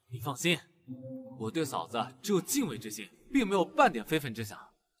你放心，我对嫂子只有敬畏之心，并没有半点非分之想。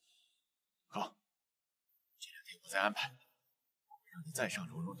好，这2天我再安排，我会让你再上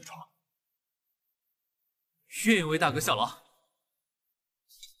蓉蓉的床。愿意为大哥效劳。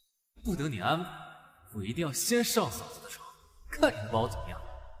不等你安排，我一定要先上嫂子的床，看你能把我怎么样。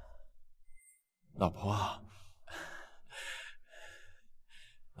老婆，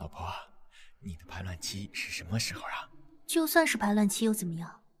老婆，你的排卵期是什么时候啊？就算是排卵期又怎么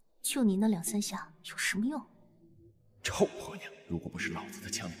样？就你那2、3下有什么用？臭婆娘！如果不是老子的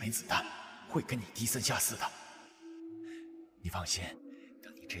枪里没子弹，会跟你低三下四的。你放心，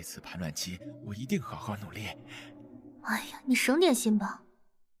等你这次排卵期，我一定好好努力。哎呀，你省点心吧。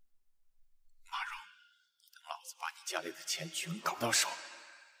马蓉，你等老子把你家里的钱全搞到手，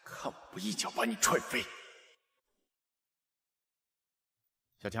看我不一脚把你踹飞！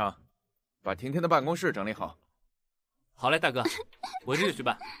小强，把婷婷的办公室整理好。好嘞，大哥，我这就去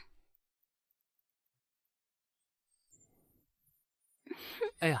办。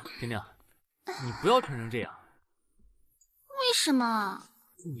哎呀，婷婷，你不要穿成这样。为什么？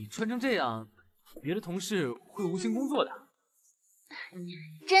你穿成这样，别的同事会无心工作的。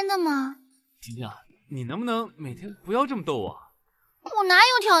真的吗？婷婷，你能不能每天不要这么逗我？我哪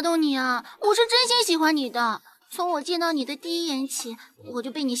有挑逗你啊？我是真心喜欢你的。从我见到你的第一眼起，我就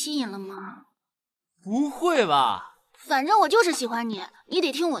被你吸引了吗？不会吧？反正我就是喜欢你，你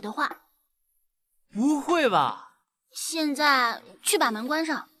得听我的话。不会吧？现在去把门关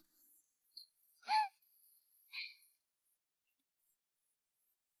上。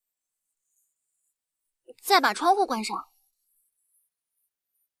再把窗户关上。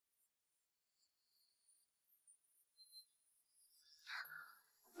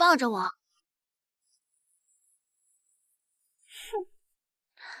抱着我。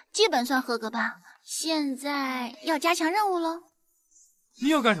基本算合格吧。现在要加强任务喽。你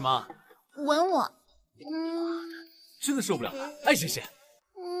要干什么？吻我。真的受不了了，爱谁谁。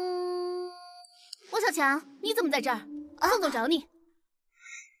罗小强，你怎么在这儿？宋总找你。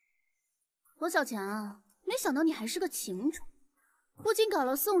罗小强，没想到你还是个情种，不仅搞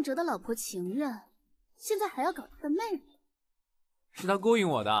了宋哲的老婆情人，现在还要搞他的妹妹。是他勾引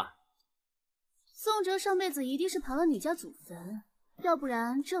我的。宋哲上辈子一定是刨了你家祖坟，要不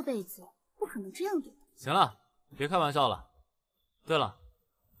然这辈子不可能这样对我。行了，别开玩笑了。对了，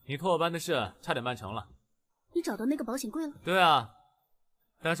你托我办的事差点办成了。你找到那个保险柜了？对啊，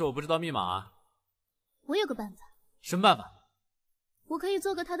但是我不知道密码。我有个办法。什么办法？我可以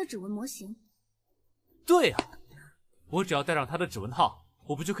做个他的指纹模型。对呀，我只要带上他的指纹套，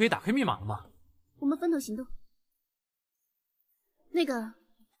我不就可以打开密码了吗？我们分头行动。那个，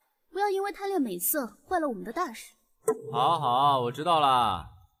不要因为贪恋美色坏了我们的大事。好好，我知道啦。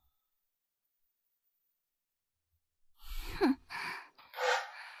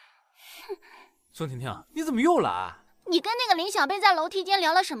宋婷婷，你怎么又来？你跟那个林小贝在楼梯间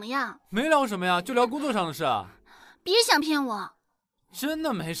聊了什么呀？没聊什么呀，就聊工作上的事。别想骗我。真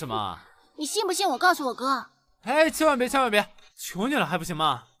的没什么。你信不信我告诉我哥？哎，千万别，千万别！求你了，还不行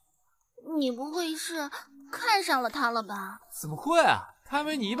吗？你不会是看上了他了吧？怎么会啊？他还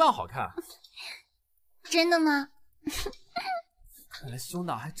没你一半好看。真的吗？看来兄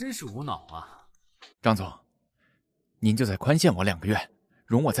长还真是无脑啊。张总，您就再宽限我2个月，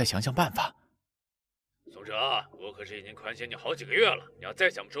容我再想想办法。宋哲，我可是已经宽限你好几个月了，你要再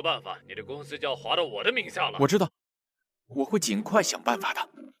想不出办法，你的公司就要划到我的名下了。我知道，我会尽快想办法的。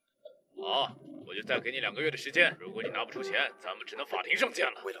好，我就再给你2个月的时间，如果你拿不出钱，咱们只能法庭上见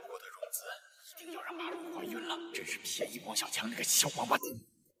了。为了获得融资，一定要让马蓉怀孕了，真是便宜王小强那个小王八蛋。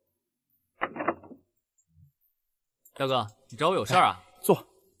大哥，你找我有事儿啊？坐。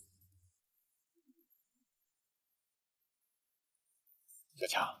小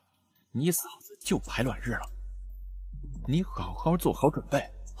强，你嫂子就排卵日了，你好好做好准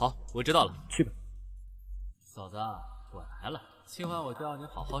备。好，我知道了。去吧。嫂子，我来了。今晚我就要你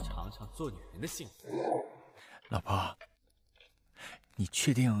好好尝尝做女人的幸福。老婆，你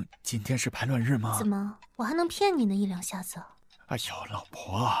确定今天是排卵日吗？怎么，我还能骗你呢1、2下子？哎呦，老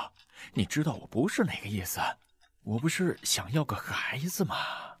婆，你知道我不是那个意思，我不是想要个孩子吗？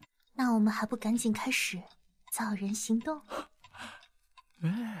那我们还不赶紧开始造人行动？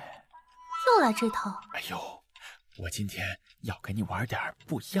哎，又来这套！哎呦，我今天要跟你玩点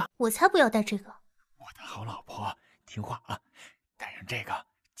不一样。我才不要带这个。我的好老婆，听话啊！带上这个，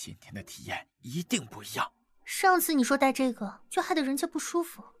今天的体验一定不一样。上次你说带这个，就害得人家不舒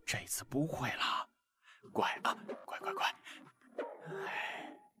服。这次不会了，乖啊，乖。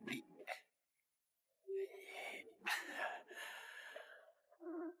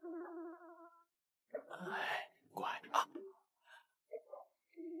乖啊！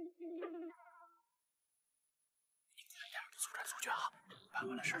你看样的速战速决啊！办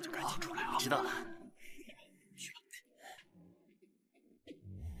完了事就赶紧出来啊！知道了。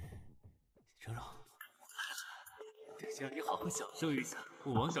蓉蓉，我来了，得先让你好好享受一下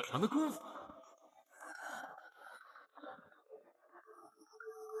我王小强的功夫。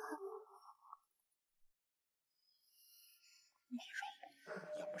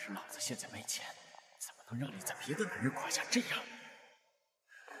要不是老子现在没钱，怎么能让你在别的男人胯下这样？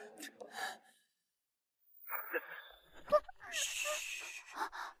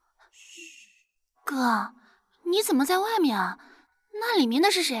哥，你怎么在外面啊？那里面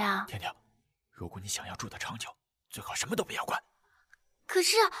的是谁啊？甜甜，如果你想要住得长久，最好什么都不要管。可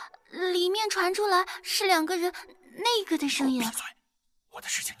是里面传出来是2个人那个的声音。闭嘴！我的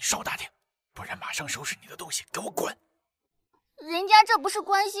事情你少打听，不然马上收拾你的东西，给我滚！人家这不是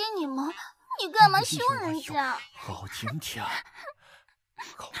关心你吗？你干嘛凶人家？好甜甜，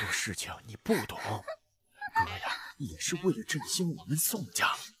好多事情你不懂，哥呀也是为了振兴我们宋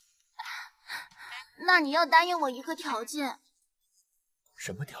家。那你要答应我一个条件。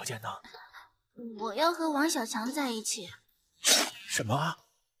什么条件呢？我要和王小强在一起。什么？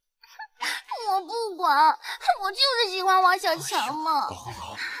我不管，我就是喜欢王小强嘛。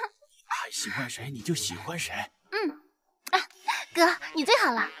好，爱喜欢谁你就喜欢谁。哥，你最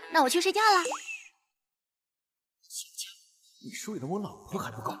好了，那我去睡觉了。你睡了我老婆还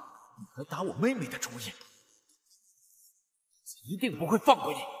不够，你还打我妹妹的主意，一定不会放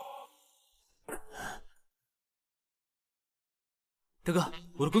过你。大哥，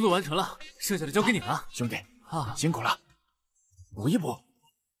我的工作完成了，剩下的交给你了。兄弟啊，辛苦了，补一补。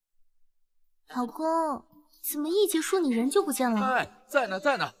老公，怎么一结束你人就不见了？哎，在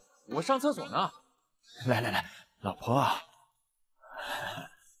呢，我上厕所呢。来，老婆啊。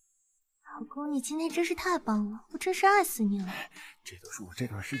老公，你今天真是太棒了，我真是爱死你了。这都是我这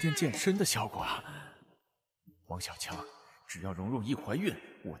段时间健身的效果啊！王小强，只要蓉蓉一怀孕，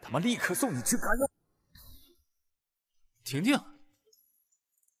我他妈立刻送你去改药。婷婷，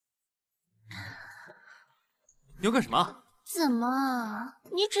你要干什么？怎么，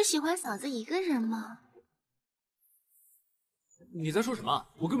你只喜欢嫂子一个人吗？你在说什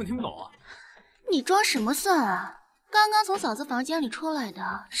么？我根本听不懂啊！你装什么蒜啊？刚刚从嫂子房间里出来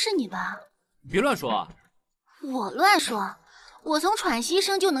的是你吧？别乱说啊！我乱说？我从喘息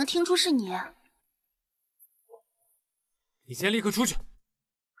声就能听出是你。你先立刻出去！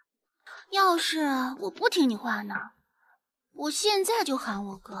要是我不听你话呢？我现在就喊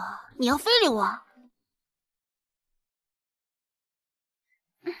我哥，你要非礼我？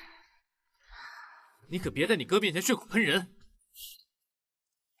你可别在你哥面前血口喷人！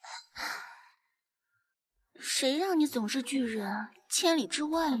谁让你总是拒人千里之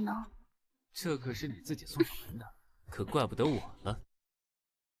外呢？这可是你自己送上门的，可怪不得我了。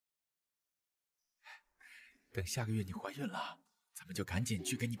等下个月你怀孕了，咱们就赶紧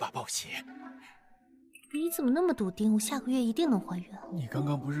去给你爸报喜。你怎么那么笃定？我下个月一定能怀孕？你刚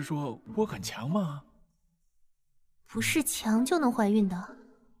刚不是说我很强吗？不是强就能怀孕的。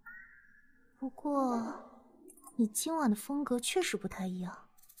不过，你今晚的风格确实不太一样。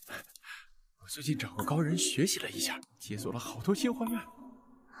我最近找个高人学习了一下，解锁了好多新花样。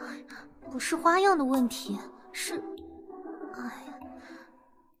不是花样的问题，是……哎呀，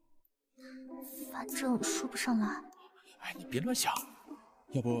反正说不上来。哎，你别乱想，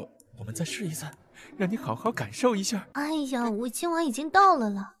要不我们再试一次，让你好好感受一下。哎呀，我今晚已经到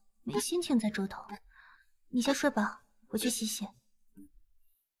了，没心情再折腾。你先睡吧，我去洗洗。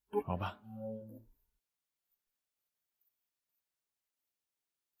好吧。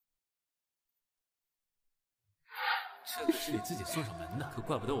这可是你自己送上门的，可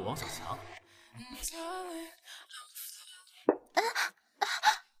怪不得我王小强。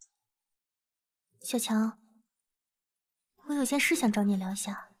小强，我有件事想找你聊一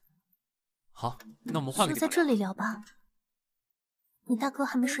下。好，那我们换个地方。就在这里聊吧。你大哥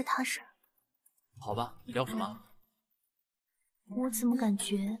还没睡踏实。好吧，聊什么？我怎么感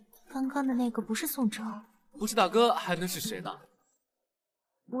觉刚刚的那个不是宋哲？不是大哥还能是谁呢？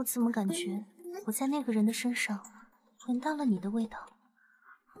我怎么感觉我在那个人的身上闻到了你的味道？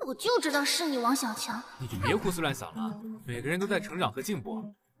我就知道是你王小强。你就别胡思乱想了，每个人都在成长和进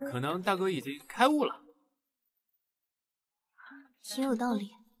步，可能大哥已经开悟了。也有道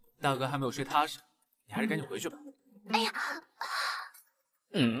理。大哥还没有睡踏实，你还是赶紧回去吧。哎呀，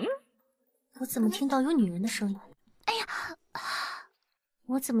我怎么听到有女人的声音？哎呀，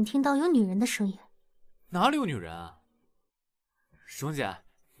我怎么听到有女人的声音？哪里有女人啊？熊姐，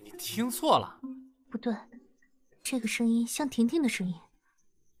你听错了。不对，这个声音像婷婷的声音，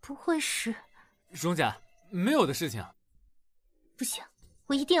不会是……熊姐，没有的事情。不行，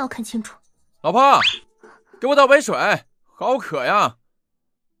我一定要看清楚。老婆，给我倒杯水，好渴呀！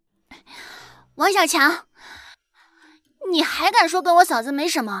王小强，你还敢说跟我嫂子没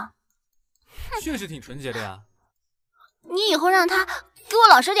什么？确实挺纯洁的呀。你以后让她给我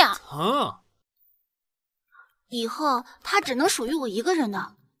老实点。疼。以后她只能属于我一个人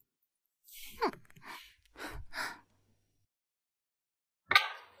的。哼。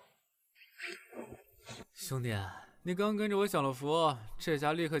兄弟，你刚跟着我享了福，这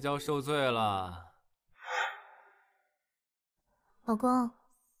下立刻就要受罪了。老公，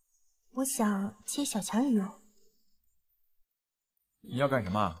我想借小强一用。你要干什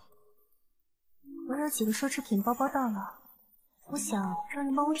么？我有几个奢侈品包包到了，我想让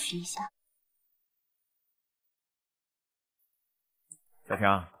人帮我取一下。小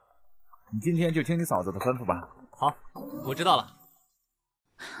强，你今天就听你嫂子的吩咐吧。好，我知道了。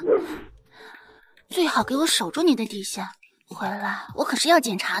最好给我守住你的底线，回来我可是要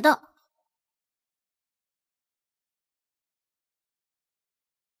检查的。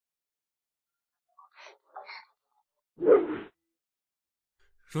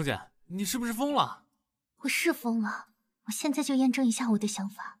熊姐，你是不是疯了？我是疯了，我现在就验证一下我的想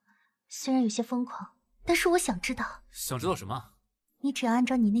法，虽然有些疯狂，但是我想知道。想知道什么？你只要按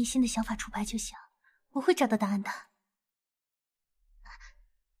照你内心的想法出牌就行，我会找到答案的。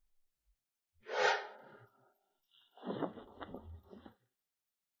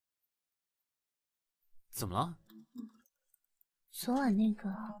怎么了？昨晚那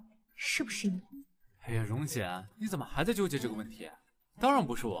个是不是你？哎呀，蓉姐，你怎么还在纠结这个问题？当然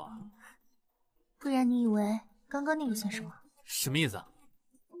不是我。不然你以为刚刚那个算什么？什么意思啊？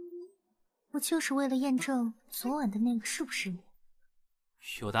我就是为了验证昨晚的那个是不是你。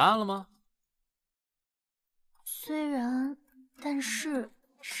有答案了吗？虽然，但是，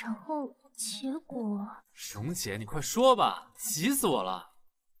然后结果……蓉姐，你快说吧，急死我了。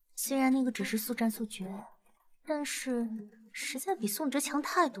虽然那个只是速战速决，但是实在比宋哲强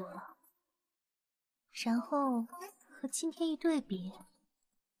太多了。然后和今天一对比，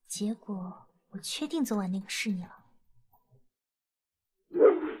结果我确定昨晚那个是你了。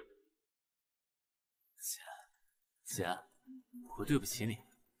姐，我对不起你，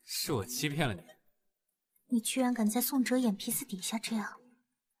是我欺骗了你。你居然敢在宋哲眼皮子底下这样，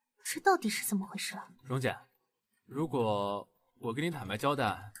这到底是怎么回事？蓉姐，如果我跟你坦白交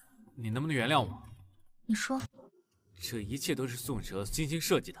代，你能不能原谅我？你说，这一切都是宋哲精心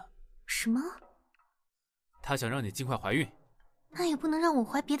设计的。什么？他想让你尽快怀孕。那也不能让我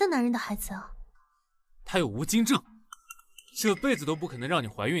怀别的男人的孩子啊。他有无精症，这辈子都不可能让你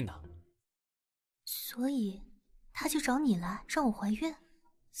怀孕的。所以他就找你来让我怀孕。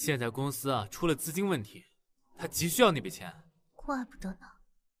现在公司啊出了资金问题，他急需要那笔钱。怪不得呢，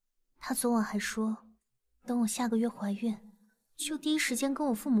他昨晚还说，等我下个月怀孕，就第一时间跟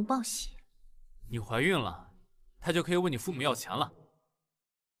我父母报喜。你怀孕了，他就可以问你父母要钱了。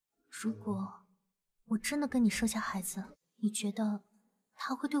如果我真的跟你生下孩子，你觉得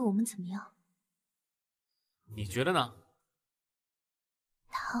他会对我们怎么样？你觉得呢？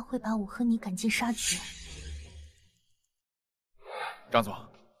他会把我和你赶尽杀绝。张总，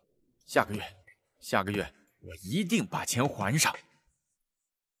下个月我一定把钱还上。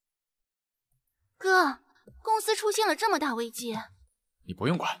哥，公司出现了这么大危机，你不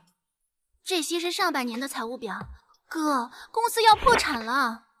用管。这些是上半年的财务表。哥，公司要破产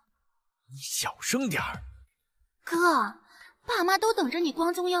了。你小声点儿。哥，爸妈都等着你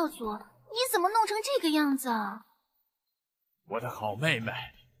光宗耀祖，你怎么弄成这个样子啊？我的好妹妹，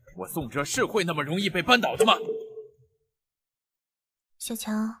我宋哲是会那么容易被扳倒的吗？小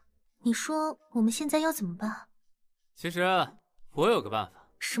强，你说我们现在要怎么办？其实我有个办法。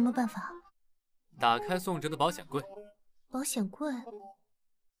什么办法？打开宋哲的保险柜。保险柜？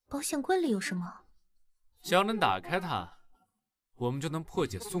保险柜里有什么？只要能打开它，我们就能破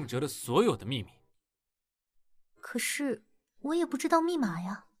解宋哲的所有的秘密。可是我也不知道密码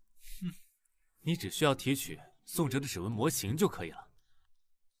呀。你只需要提取宋哲的指纹模型就可以了。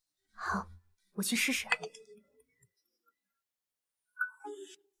好，我去试试。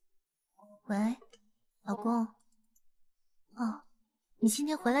喂，老公。哦，你今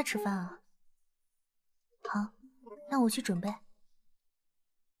天回来吃饭啊？好，那我去准备。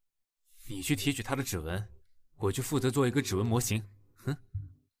你去提取他的指纹，我去负责做一个指纹模型。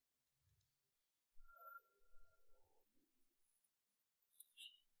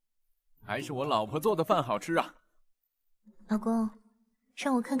还是我老婆做的饭好吃啊。老公，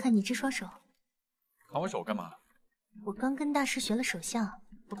让我看看你这双手。看我手干嘛？我刚跟大师学了手相，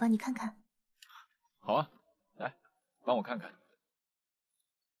我帮你看看。好啊，来，帮我看看。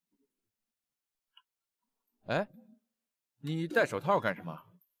哎，你戴手套干什么？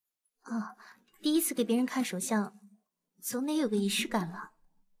啊，第一次给别人看手相，总得有个仪式感了。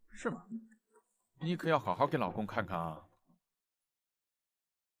是吗？你可要好好给老公看看啊。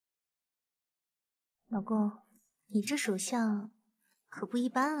老公，你这手相可不一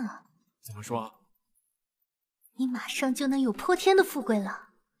般啊。怎么说？你马上就能有泼天的富贵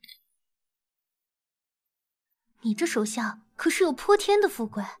了。你这手相可是有泼天的富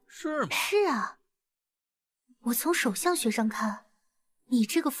贵。是吗？是啊，我从手相学上看，你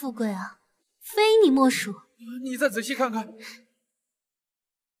这个富贵啊，非你莫属。你再仔细看看。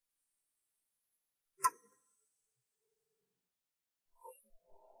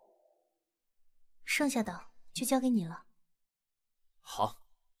剩下的就交给你了。好。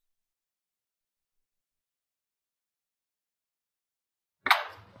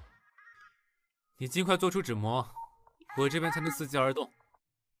你尽快做出纸模，我这边才能伺机而动。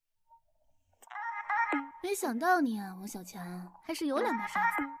没想到你啊，王小强还是有两把刷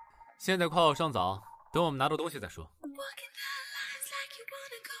子。现在快要上早，等我们拿到东西再说。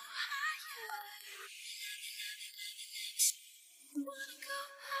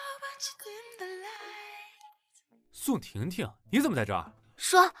宋婷婷，你怎么在这儿？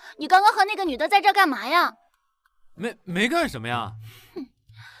说，你刚刚和那个女的在这儿干嘛呀？没干什么呀。哼，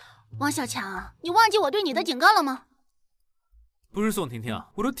王小强，你忘记我对你的警告了吗？不是宋婷婷，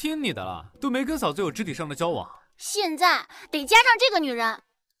我都听你的了，都没跟嫂子有肢体上的交往。现在得加上这个女人。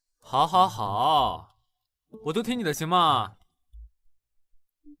好，好，好，我都听你的，行吗？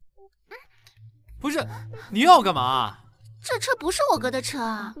不是，你要干嘛？这车不是我哥的车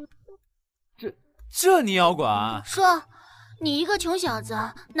啊。这你要管？说，你一个穷小子，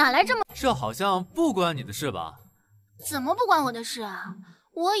哪来这么……这好像不关你的事吧？怎么不关我的事啊？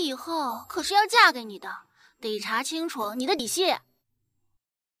我以后可是要嫁给你的，得查清楚你的底细。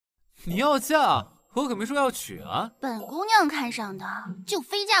你要嫁，我可没说要娶啊。本姑娘看上的，就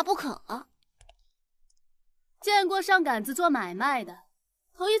非嫁不可。见过上杆子做买卖的，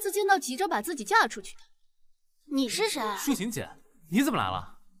头一次见到急着把自己嫁出去的。你是谁？舒晴姐，你怎么来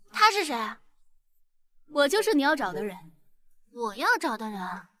了？他是谁？我就是你要找的人。我要找的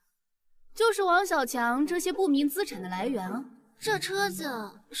人就是王小强这些不明资产的来源啊。这车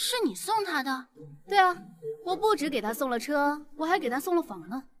子是你送他的？对啊，我不止给他送了车，我还给他送了房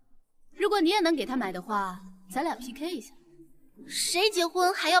呢。如果你也能给他买的话，咱俩 PK 一下。谁结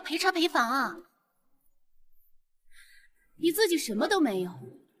婚还要赔车赔房啊？你自己什么都没有，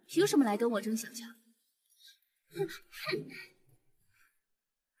凭什么来跟我争小强？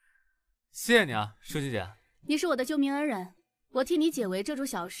谢谢你啊，舒晴姐。你是我的救命恩人，我替你解围这种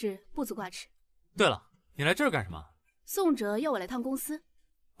小事不足挂齿。对了，你来这儿干什么？宋哲要我来趟公司。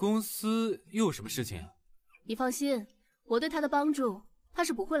公司又有什么事情？你放心，我对他的帮助，他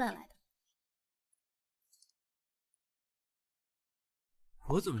是不会乱来的。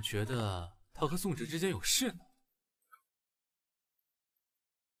我怎么觉得他和宋哲之间有事呢？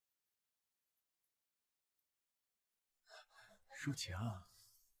舒晴，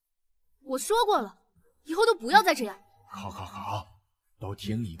我说过了，以后都不要再这样。好，都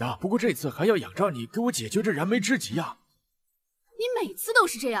听你的。不过这次还要仰仗你给我解决这燃眉之急啊！你每次都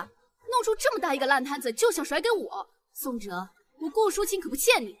是这样，弄出这么大一个烂摊子就想甩给我。宋哲，我顾淑清可不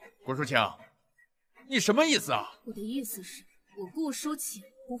欠你。顾淑清，你什么意思啊？我的意思是，我顾淑清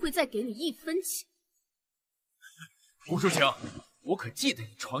不会再给你1分钱。顾淑清，我可记得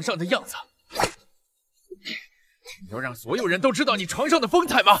你床上的样子。你要让所有人都知道你床上的风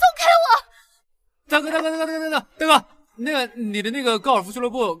采吗？松开我！大哥，那个你的那个高尔夫俱乐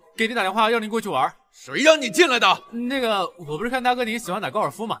部给你打电话要你过去玩。谁让你进来的？那个我不是看大哥你喜欢打高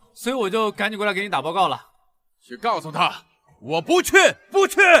尔夫嘛，所以我就赶紧过来给你打报告了。去告诉他，我不去，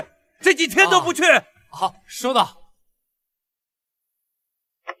这几天都不去。好，收到。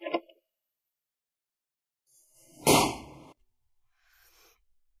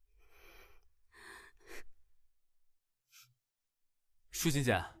舒晴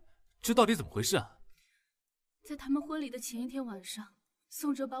姐，这到底怎么回事啊？在他们婚礼的前一天晚上，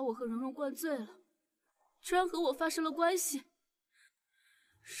宋哲把我和蓉蓉灌醉了，居然和我发生了关系，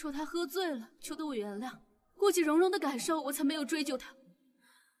说他喝醉了，求得我原谅。顾及蓉蓉的感受，我才没有追究他。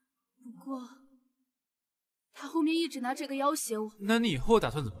不过，他后面一直拿这个要挟我。那你以后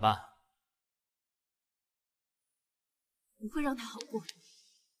打算怎么办？不会让他好过。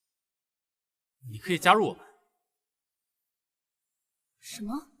你可以加入我们。什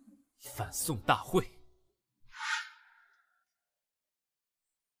么？反送大会。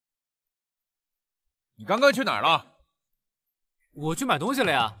你刚刚去哪儿了？我去买东西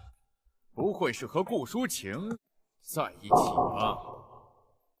了呀。不会是和顾抒情在一起吧？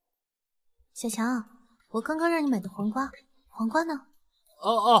小强，我刚刚让你买的黄瓜，黄瓜呢？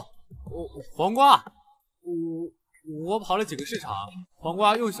黄瓜，我跑了几个市场，黄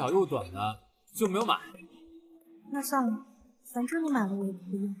瓜又小又短的就没有买。那算了，反正你买了我也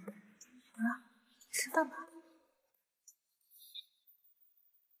不用。好了，吃饭吧。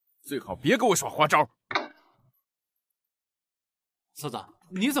最好别给我耍花招。嫂子，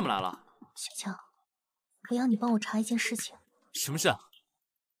你怎么来了？小强，我要你帮我查一件事情。什么事啊？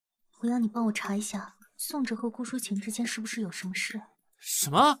我要你帮我查一下宋哲和顾抒情之间是不是有什么事。什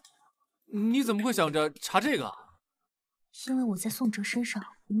么？你怎么会想着查这个？因为我在宋哲身上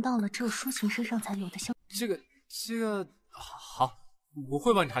闻到了只有抒情身上才有的香。这个，好，我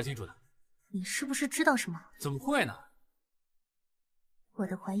会帮你查清楚的。你是不是知道什么？怎么会呢？我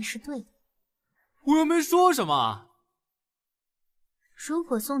的怀疑是对的。我又没说什么。如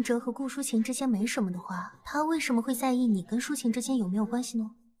果宋哲和顾抒情之间没什么的话，他为什么会在意你跟抒情之间有没有关系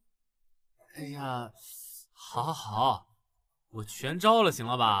呢？哎呀，好，我全招了，行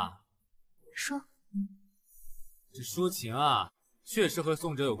了吧？说。这抒情啊，确实和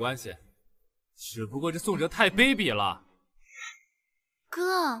宋哲有关系，只不过这宋哲太卑鄙了。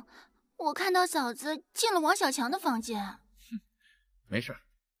哥，我看到嫂子进了王小强的房间。没事，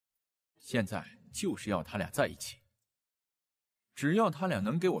现在就是要他俩在一起。只要他俩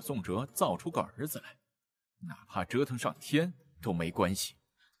能给我宋哲造出个儿子来，哪怕折腾上天都没关系。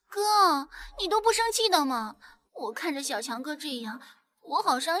哥，你都不生气的吗？我看着小强哥这样，我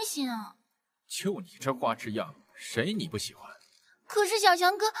好伤心啊。就你这花痴样，谁你不喜欢？可是小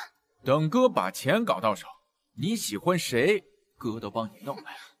强哥……等哥把钱搞到手，你喜欢谁，哥都帮你弄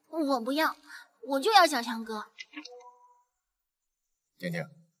来。我不要，我就要小强哥。婷婷，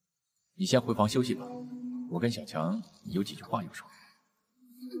你先回房休息吧，我跟小强有几句话要说。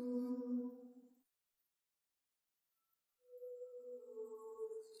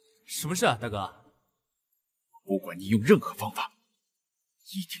什么事啊，大哥？不管你用任何方法，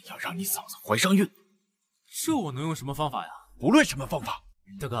一定要让你嫂子怀上孕。这我能用什么方法呀？不论什么方法。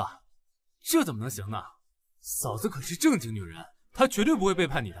大哥，这怎么能行呢？嫂子可是正经女人，她绝对不会背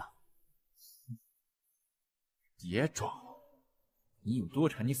叛你的。别装了，你有多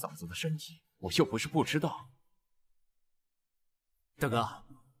馋你嫂子的身体，我又不是不知道。大哥，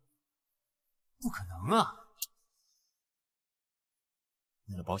不可能啊！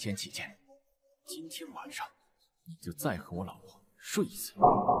为了保险起见，今天晚上你就再和我老婆睡一次。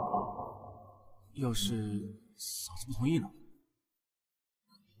要是嫂子不同意呢？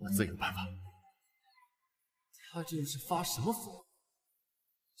我自有办法。他这是发什么疯？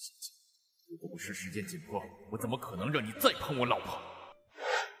如果不是时间紧迫，我怎么可能让你再碰我老婆？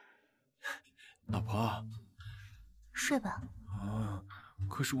老婆，睡吧。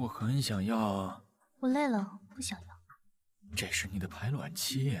可是我很想要。我累了，不想要。这是你的排卵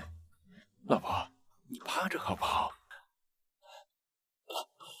期，老婆，你趴着好不好？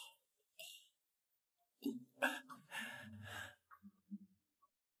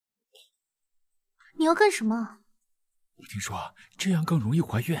你要干什么？我听说这样更容易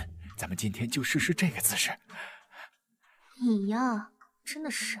怀孕，咱们今天就试试这个姿势。你呀，真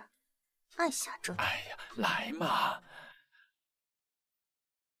的是爱瞎折腾。哎呀，来嘛！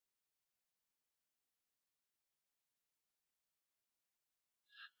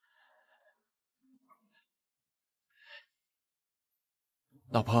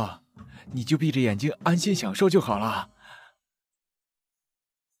老婆，你就闭着眼睛安心享受就好了。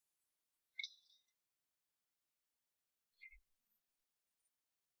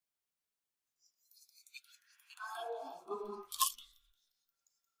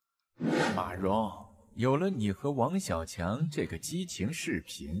马蓉，有了你和王小强这个激情视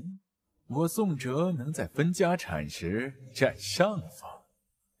频，我宋哲能在分家产时占上风。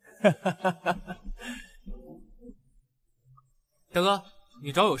大哥，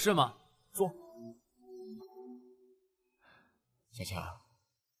你找我有事吗？坐。小强，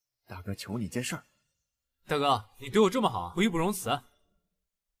大哥求你件事儿。大哥，你对我这么好，不义不容辞。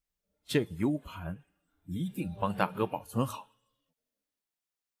这个 U 盘一定帮大哥保存好。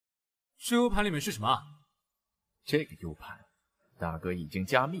这 U 盘里面是什么？这个 U 盘，大哥已经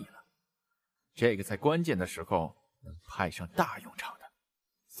加密了，这个在关键的时候能派上大用场的，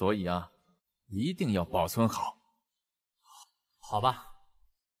所以啊，一定要保存好。好吧，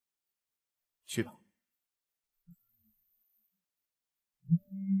去吧。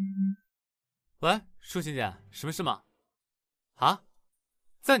喂，舒晴姐，什么事吗？啊？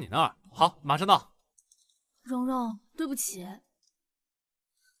在你那儿。好，马上到。蓉蓉，对不起。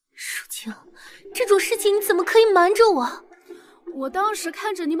舒晴，这种事情你怎么可以瞒着我？我当时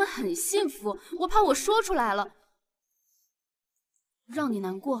看着你们很幸福，我怕我说出来了，让你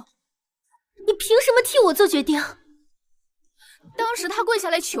难过。你凭什么替我做决定？当时他跪下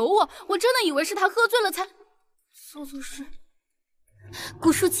来求我，我真的以为是他喝醉了才做错事。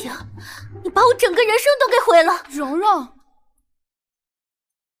顾舒晴，你把我整个人生都给毁了。蓉蓉，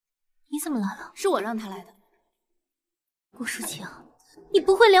你怎么来了？是我让他来的。顾舒晴，你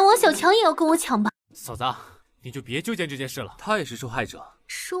不会连王小强也要跟我抢吧？嫂子，你就别纠结这件事了，他也是受害者。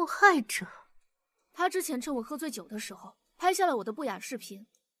受害者？他之前趁我喝醉酒的时候拍下了我的不雅视频，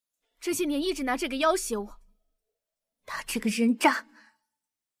这些年一直拿这个要挟我。他这个人渣！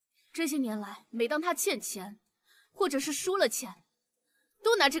这些年来，每当他欠钱，或者是输了钱，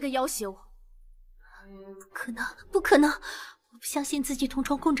都拿这个要挟我。不可能，不可能！我不相信自己同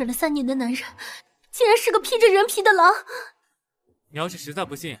床共枕了3年的男人，竟然是个披着人皮的狼！你要是实在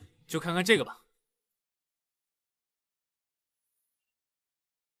不信，就看看这个吧。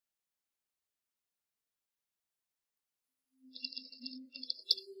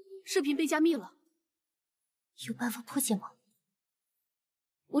视频被加密了，有办法破解吗？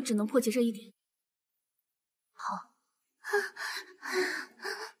我只能破解这一点。好。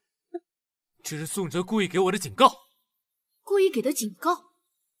这是宋哲故意给我的警告。故意给的警告？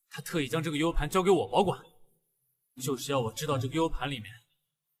他特意将这个 U 盘交给我保管，就是要我知道这个 U 盘里面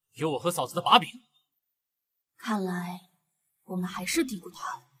有我和嫂子的把柄。看来我们还是低估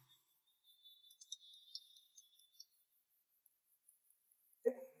他了。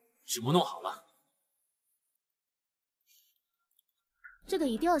纸膜弄好了，这个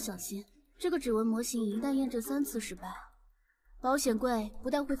一定要小心。这个指纹模型一旦验证3次失败，保险柜不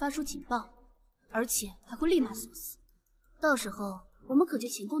但会发出警报，而且还会立马锁死。到时候我们可就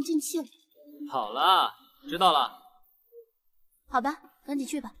前功尽弃了。好了，知道了。好吧，赶紧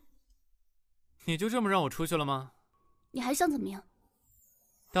去吧。你就这么让我出去了吗？你还想怎么样？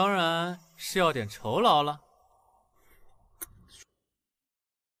当然是要点酬劳了。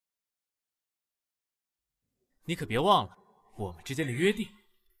你可别忘了我们之间的约定。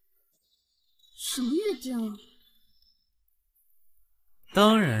什么约定啊？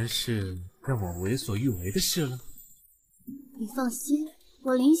当然是让我为所欲为的事了。你放心，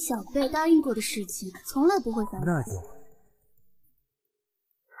我林小贝答应过的事情从来不会反悔。那就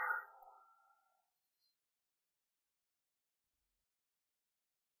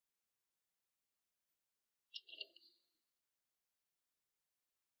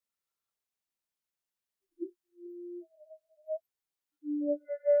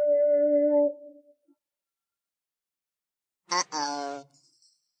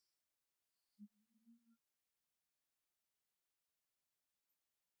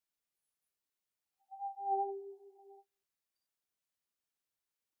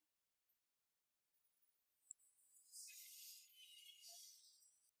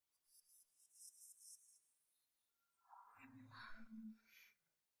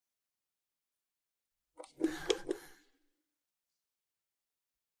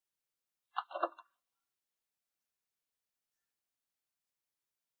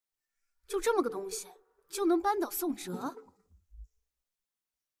就这么个东西，就能扳倒宋哲？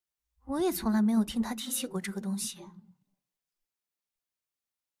我也从来没有听他提起过这个东西。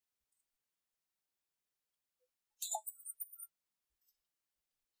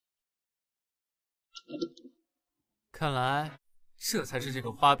看来这才是这个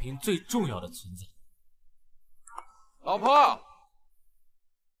花瓶最重要的存在。老婆，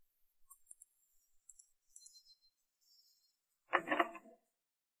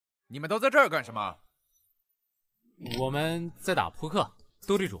你们都在这儿干什么？我们在打扑克，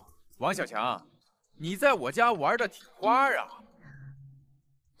斗地主。王小强，你在我家玩的挺花啊！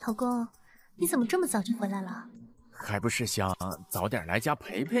老公，你怎么这么早就回来了？还不是想早点来家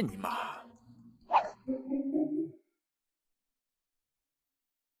陪陪你嘛。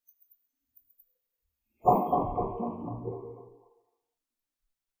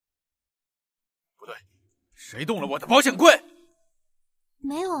不对，谁动了我的保险柜？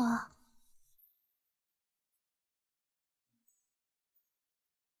没有啊。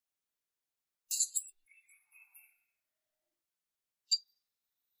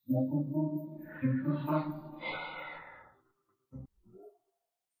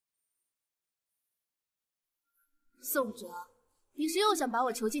宋哲，你是又想把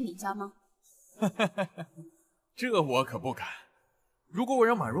我囚禁你家吗？这我可不敢。如果我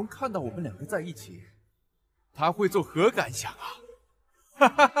让马蓉看到我们两个在一起，她会作何感想啊？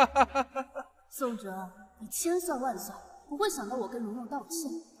宋哲，你千算万算，不会想到我跟蓉蓉道歉，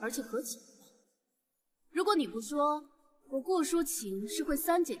而且和解。如果你不说，我顾抒情是会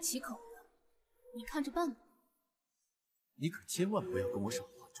三缄其口的，你看着办吧。你可千万不要跟我耍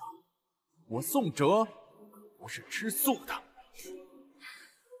花招，我宋哲不是吃素的。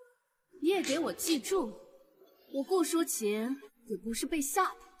你也给我记住，我顾抒情也不是被吓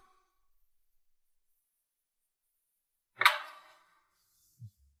的。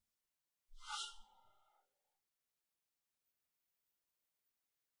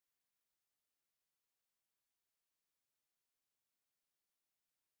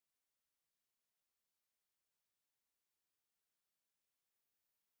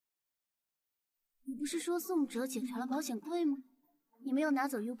你不是说宋哲检查了保险柜吗？你没有拿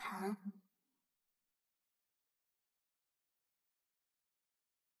走 U 盘。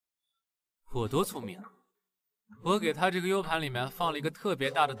我多聪明，我给他这个 U 盘里面放了一个特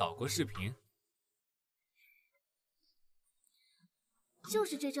别大的岛国视频。就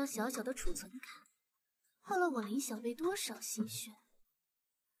是这张小小的储存卡，耗了我林小贝多少心血。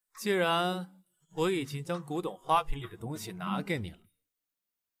既然我已经将古董花瓶里的东西拿给你了，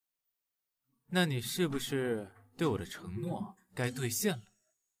那你是不是对我的承诺该兑现了？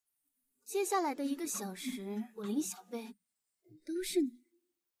接下来的1个小时，我林小贝都是你。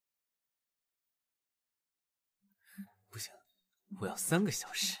不行，我要3个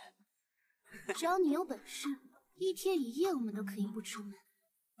小时。只要你有本事，1天1夜我们都可以不出门。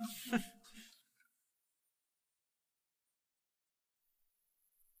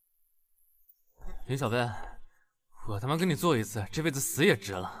林小贝，我他妈跟你做一次，这辈子死也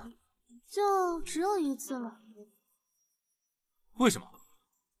值了。就只有1次了。为什么？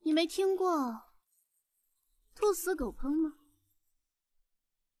你没听过兔死狗烹吗？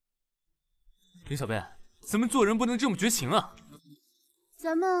林小贝，咱们做人不能这么绝情啊！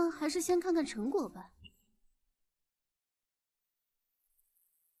咱们还是先看看成果吧。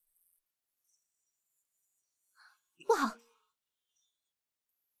不好！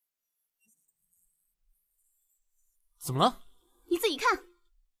怎么了？你自己看。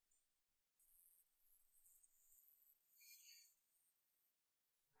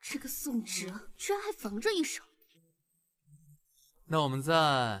这个宋哲居然还防着一手。那我们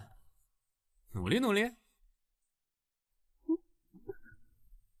再努力努力。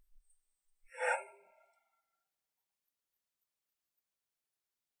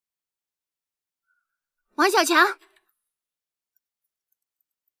王小强，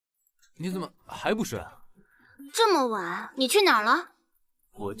你怎么还不睡啊？这么晚，你去哪儿了？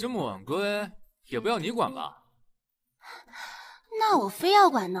我这么晚归，也不要你管吧？那我非要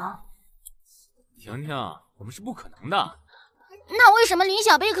管呢？婷婷，我们是不可能的。那为什么林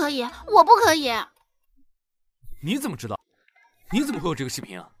小贝可以，我不可以？你怎么知道？你怎么会有这个视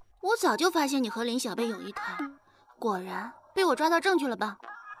频啊？我早就发现你和林小贝有一腿，果然被我抓到证据了吧？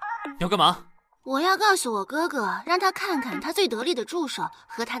你要干嘛？我要告诉我哥哥，让他看看他最得力的助手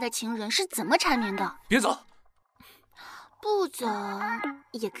和他的情人是怎么缠绵的。别走！不走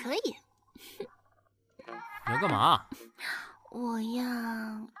也可以。你要干嘛？我要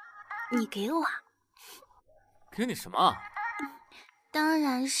你给我。给你什么？当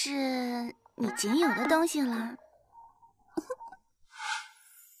然是你仅有的东西啦。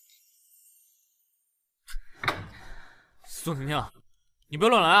宋婷婷，你不要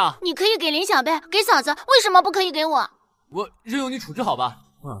乱来啊！你可以给林小贝，给嫂子，为什么不可以给我？我任由你处置好吧。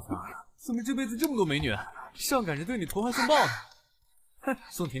我操，怎么这辈子这么多美女，上赶着对你投怀送抱呢？哼，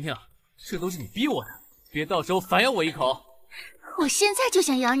宋婷婷，这都是你逼我的，别到时候反咬我一口。我现在就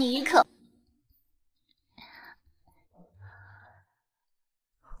想咬你一口。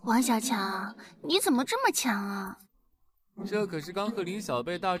王小强，你怎么这么强啊？这可是刚和林小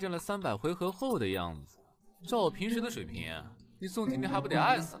贝大战了300回合后的样子，照我平时的水平，你宋婷婷还不得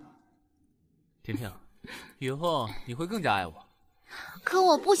爱死了？婷婷，以后你会更加爱我。可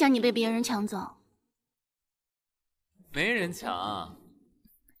我不想你被别人抢走。没人抢。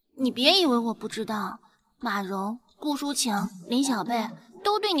你别以为我不知道，马蓉、顾抒情、林小贝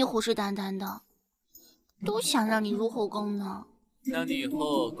都对你虎视眈眈的，都想让你入后宫呢。那你以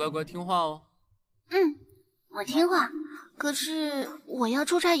后乖乖听话哦。嗯，我听话。可是我要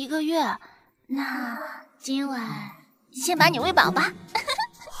出差1个月，那今晚先把你喂饱吧。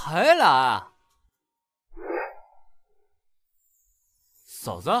还来？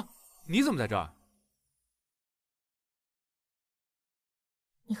嫂子，你怎么在这儿？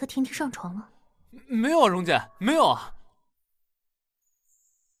你和婷婷上床了？没有啊，蓉姐，没有啊。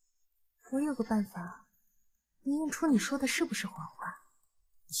我有个办法，你验出你说的是不是谎话？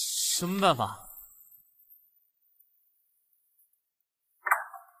什么办法？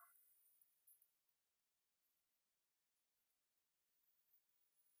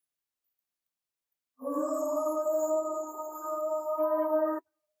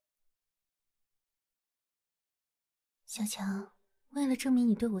小强，为了证明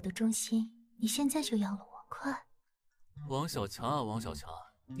你对我的忠心，你现在就要了我，快！王小强啊，王小强，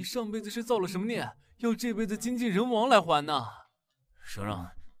你上辈子是造了什么孽，要这辈子精尽人亡来还呢？蓉蓉，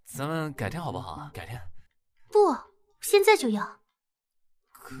咱们改天好不好啊？改天。不，现在就要。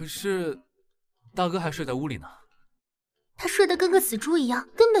可是，大哥还睡在屋里呢。他睡得跟个死猪一样，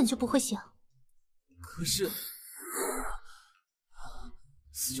根本就不会醒。可是，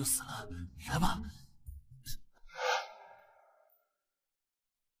死就死了，来吧。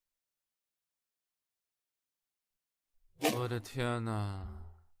我的天哪，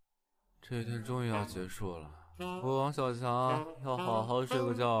这一天终于要结束了，我王小强要好好睡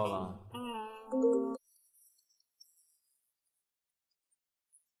个觉了。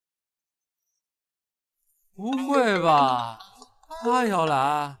不会吧，他也要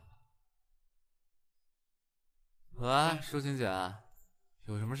来？喂，舒晴姐，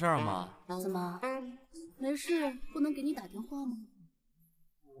有什么事儿吗？怎么，没事不能给你打电话吗？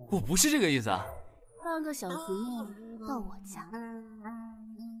我不是这个意思啊。让个小姊妹到我家。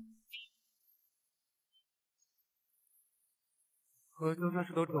我就算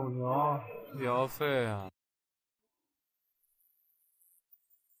是头肿瘤也要废啊！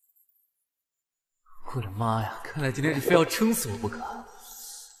我的妈呀，看来今天是非要撑死我不可。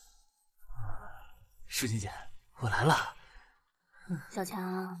舒晴姐，我来了。小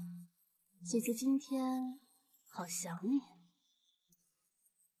强，姐姐今天好想你。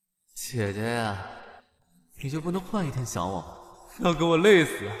姐姐呀，你就不能换一天想我，要给我累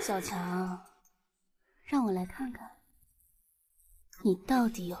死！小强，让我来看看你到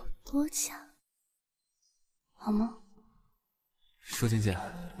底有多强，好吗？舒晴姐，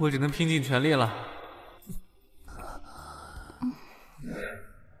我只能拼尽全力了。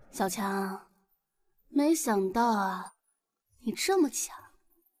小强，没想到啊，你这么强。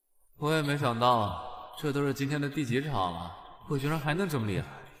我也没想到啊，这都是今天的第几场了，我居然还能这么厉害。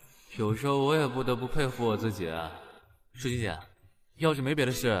有时候我也不得不佩服我自己。舒晴姐，要是没别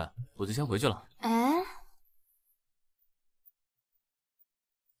的事，我就先回去了。哎，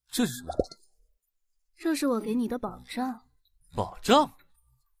这是什么？这是我给你的保障。保障？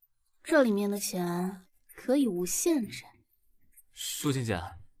这里面的钱可以无限制。舒晴姐，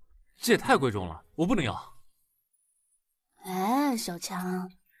这也太贵重了，我不能要。哎，小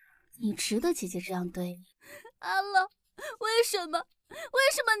强，你值得姐姐这样对你。阿乐，为什么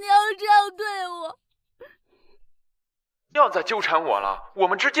你要这样对我？不要再纠缠我了，我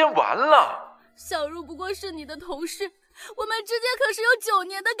们之间完了。小茹不过是你的同事，我们之间可是有9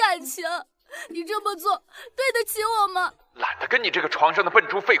年的感情，你这么做对得起我吗？懒得跟你这个床上的笨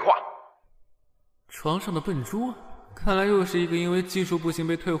猪废话。床上的笨猪，看来又是一个因为技术不行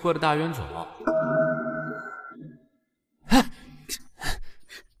被退货的大冤种。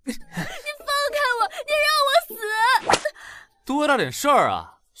你放开我，你让我死！多大点事儿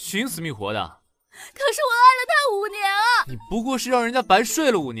啊，寻死觅活的。可是我爱了他5年啊！你不过是让人家白睡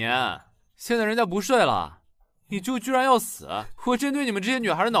了5年，现在人家不睡了，你就居然要死，我真对你们这些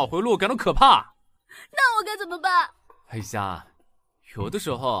女孩的脑回路感到可怕。那我该怎么办？海霞，有的时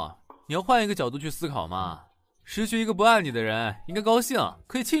候你要换一个角度去思考嘛。失去一个不爱你的人，应该高兴，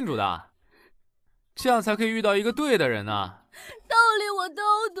可以庆祝的，这样才可以遇到一个对的人呢。道理我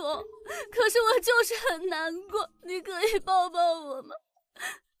都懂，可是我就是很难过，你可以抱抱我吗？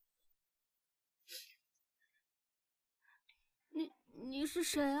你是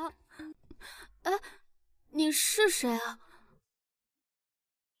谁啊？哎，你是谁啊？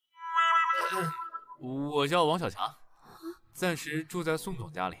我叫王小强，暂时住在宋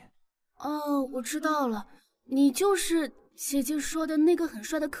总家里。哦，我知道了，你就是姐姐说的那个很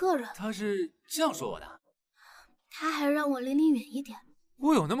帅的客人。他是这样说我的，他还让我离你远一点。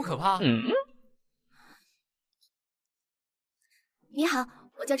我有那么可怕？你好，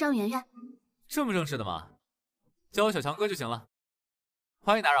我叫张圆圆。这么正式的吗？叫我小强哥就行了。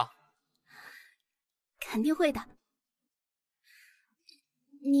欢迎打扰。肯定会的。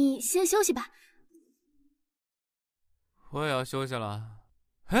你先休息吧。我也要休息了。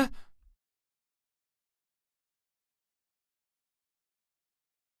哎，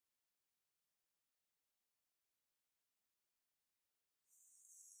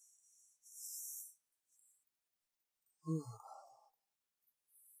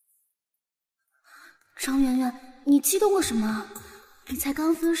张圆圆，你激动个什么？你才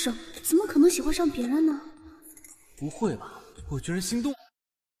刚分手，怎么可能喜欢上别人呢？不会吧，我居然心动。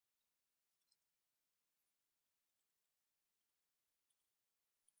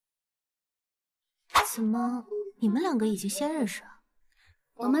怎么，你们2个已经先认识了？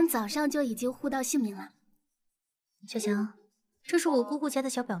我们早上就已经互道姓名了。小强，这是我姑姑家的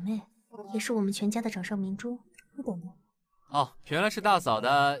小表妹，也是我们全家的掌上明珠，你懂吗？哦，原来是大嫂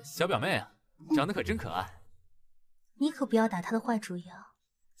的小表妹啊，长得可真可爱。你可不要打她的坏主意啊！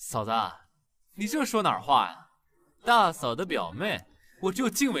嫂子，你这说哪儿话呀？大嫂的表妹，我只有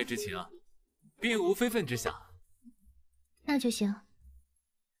敬畏之情，并无非分之想。那就行。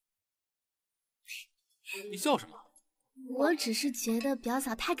你笑什么？我只是觉得表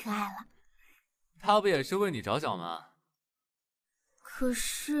嫂太可爱了。她不也是为你着想吗？可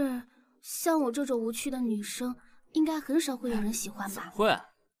是像我这种无趣的女生，应该很少会有人喜欢吧？会。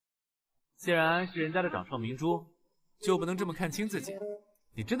既然是人家的掌上明珠，就不能这么看轻自己。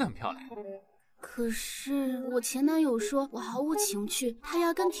你真的很漂亮。可是我前男友说我毫无情趣，他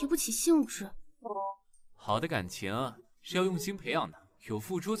压根提不起兴致。好的感情是要用心培养的，有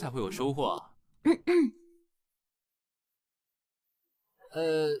付出才会有收获。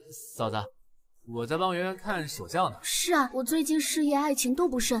嫂子，我在帮圆圆看手相呢。是啊，我最近事业爱情都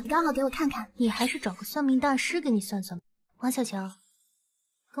不顺，刚好给我看看。你还是找个算命大师给你算算吧。王小强，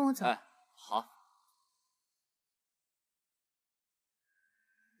跟我走。哎，好。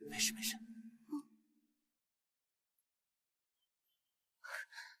没事没事。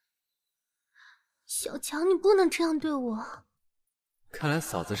小强，你不能这样对我。看来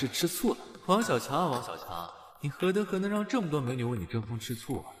嫂子是吃醋了。王小强啊，王小强，你何德何能让这么多美女为你争风吃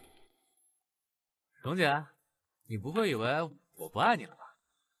醋啊？蓉姐，你不会以为我不爱你了吧？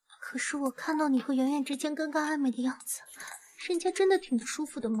可是我看到你和圆圆之间尴尬暧昧的样子，人家真的挺不舒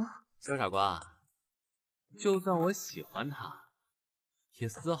服的吗？小傻瓜，就算我喜欢她，也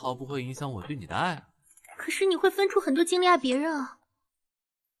丝毫不会影响我对你的爱。可是你会分出很多精力爱别人啊。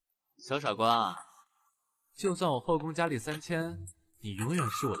小傻瓜，就算我后宫佳丽3000，你永远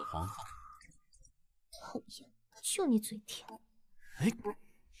是我的皇后。讨厌，就你嘴甜。哎，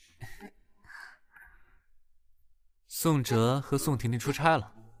宋哲和宋婷婷出差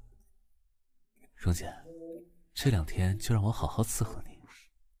了。蓉姐，这2天就让我好好伺候你。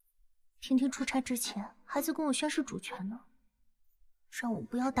婷婷出差之前还在跟我宣誓主权呢，让我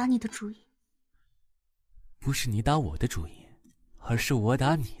不要打你的主意。不是你打我的主意，而是我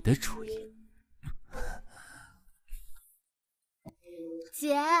打你的主意。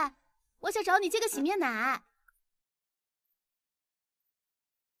姐，我想找你借个洗面奶。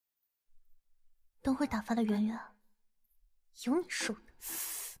等会打发了圆圆，有你受的。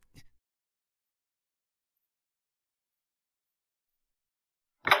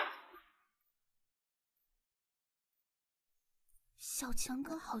小强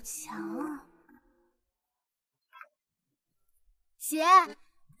哥好强啊！姐，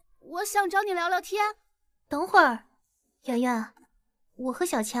我想找你聊聊天。等会儿，圆圆，我和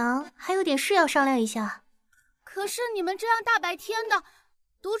小强还有点事要商量一下。可是你们这样大白天的，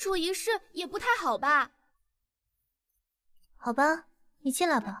独处一室也不太好吧？好吧，你进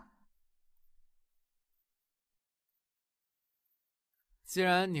来吧。既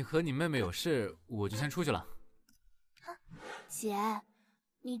然你和你妹妹有事，我就先出去了。姐，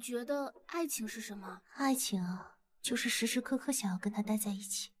你觉得爱情是什么？爱情啊，就是时时刻刻想要跟他待在一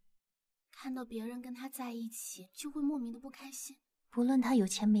起。看到别人跟他在一起，就会莫名的不开心。不论他有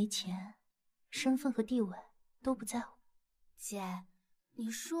钱没钱，身份和地位都不在乎。姐，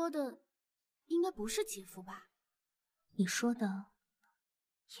你说的应该不是姐夫吧？你说的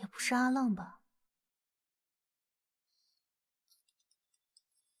也不是阿浪吧？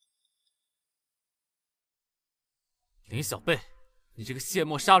林小贝，你这个卸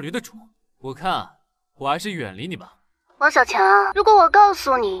磨杀驴的主，我看我还是远离你吧。王小强，如果我告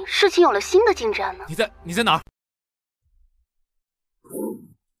诉你事情有了新的进展呢？你在哪儿？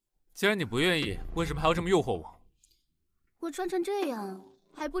既然你不愿意，为什么还要这么诱惑我？我穿成这样，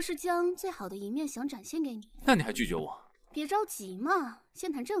还不是将最好的一面想展现给你？那你还拒绝我？别着急嘛，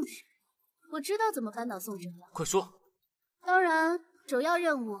先谈正事。我知道怎么扳倒宋哲了。快说。当然，首要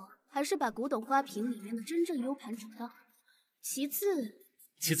任务还是把古董花瓶里面的真正 U 盘找到。其次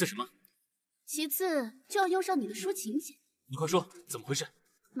什么？其次就要用上你的抒情姐。你快说，怎么回事？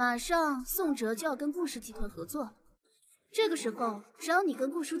马上宋哲就要跟顾氏集团合作了，这个时候只要你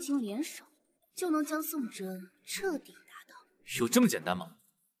跟顾抒情联手，就能将宋哲彻底打倒。有这么简单吗？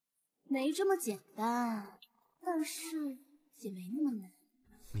没这么简单，但是也没那么难。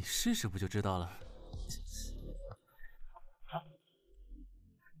你试试不就知道了。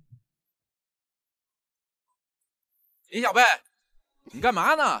林小贝，你干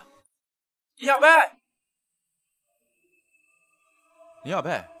嘛呢？林小贝，林小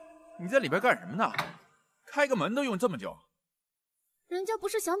贝，你在里边干什么呢？开个门都用这么久。人家不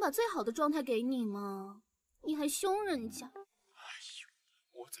是想把最好的状态给你吗？你还凶人家。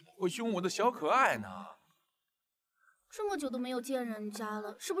我怎么会凶我的小可爱呢？这么久都没有见人家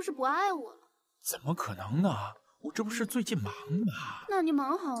了，是不是不爱我了？怎么可能呢？我这不是最近忙吗？那你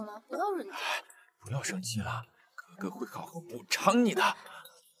忙好了，不要人家。不要生气了，哥哥会好好补偿你的。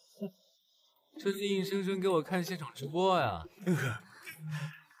这是硬生生给我看现场直播呀！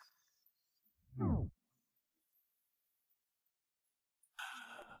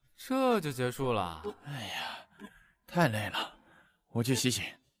这就结束了。哎呀，太累了，我去洗洗，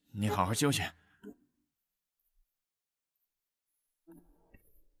你好好休息。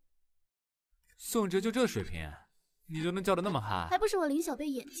宋哲就这水平，你就能叫得那么嗨？还不是我林小贝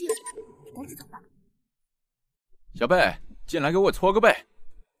演技好，赶紧走吧。小贝，进来给我搓个背。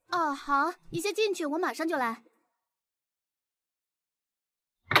哦，好，你先进去，我马上就来。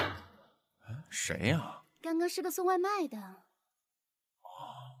谁呀？刚刚是个送外卖的。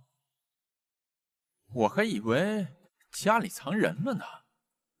我还以为家里藏人了呢。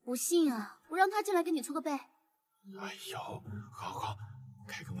不信啊，我让他进来给你搓个背。哎呦，好好，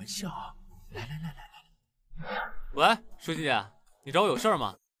开个玩笑啊！来。喂，舒心姐，你找我有事儿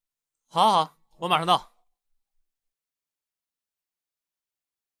吗？好，我马上到。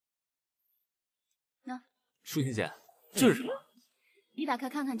那，舒心姐，这是什么？你打开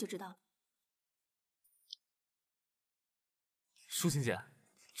看看就知道了。舒心姐，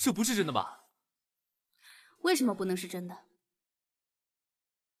这不是真的吧？为什么不能是真的？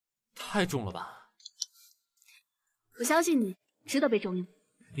太重了吧！我相信你，值得被重用。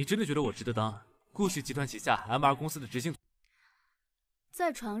你真的觉得我值得当顾氏集团旗下 M2 公司的执行？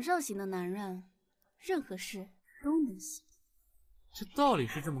在床上型的男人，任何事都能行。这道理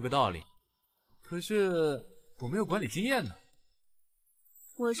是这么个道理，可是我没有管理经验呢。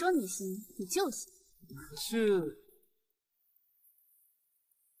我说你行，你就行。是。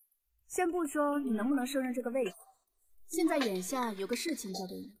先不说你能不能胜任这个位置，现在眼下有个事情交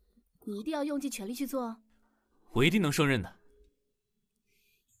给你，你一定要用尽全力去做。我一定能胜任的。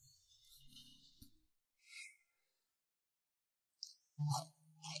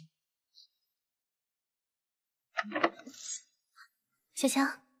小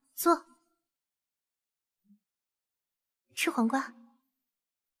强，坐，吃黄瓜。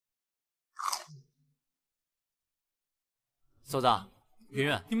嫂子，圆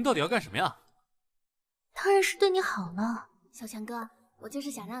圆，你们到底要干什么呀？当然是对你好了。小强哥，我就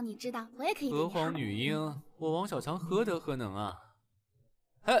是想让你知道，我也可以。娥皇女英，我王小强何德何能啊？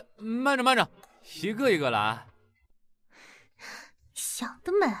哎，慢着，一个一个来。想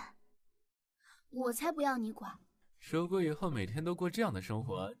得美！我才不要你管。如果以后每天都过这样的生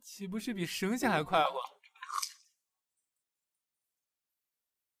活，岂不是比神仙还快活？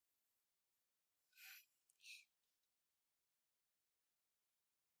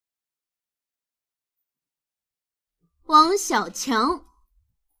王小强，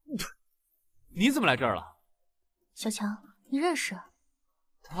你怎么来这儿了？小强，你认识？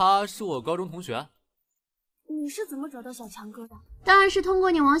他是我高中同学。你是怎么找到小强哥的？当然是通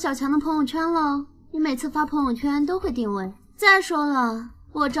过你王小强的朋友圈了。你每次发朋友圈都会定位。再说了，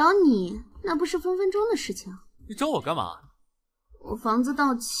我找你那不是分分钟的事情。你找我干嘛？我房子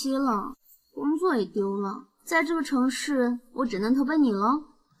到期了，工作也丢了，在这个城市我只能投奔你了。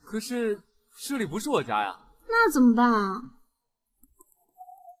可是这里不是我家呀。那怎么办啊？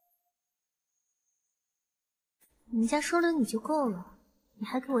人家收了你就够了，你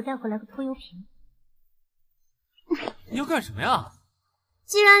还给我带回来个拖油瓶。你要干什么呀？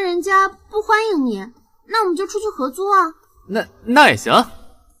既然人家不欢迎你，那我们就出去合租啊。那也行，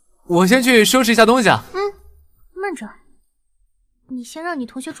我先去收拾一下东西啊。慢着，你先让你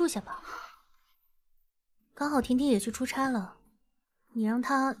同学住下吧。刚好婷婷也去出差了，你让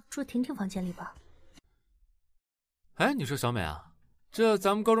她住婷婷房间里吧。哎，你说小美啊，这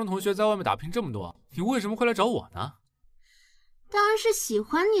咱们高中同学在外面打拼这么多，你为什么会来找我呢？当然是喜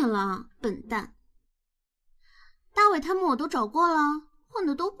欢你了，笨蛋。大伟他们我都找过了，混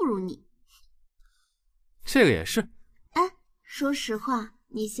的都不如你。这个也是。哎，说实话，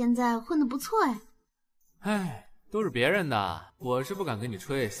你现在混的不错哎。哎，都是别人的，我是不敢跟你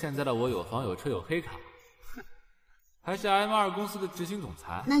吹。现在的我有房有车有黑卡，还是 M2 公司的执行总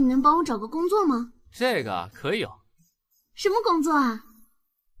裁。那你能帮我找个工作吗？这个可以有。什么工作啊？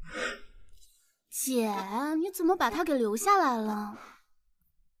姐，你怎么把他给留下来了？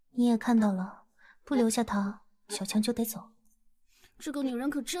你也看到了，不留下他，小强就得走。这个女人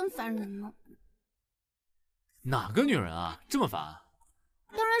可真烦人呢。哪个女人啊，这么烦？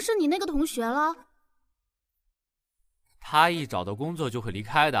当然是你那个同学了。她一找到工作就会离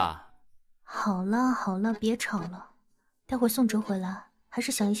开的。好了好了，别吵了。待会宋哲回来，还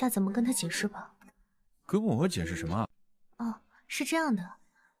是想一下怎么跟他解释吧。跟我解释什么？哦，是这样的，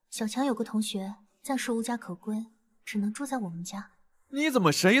小强有个同学暂时无家可归，只能住在我们家。你怎么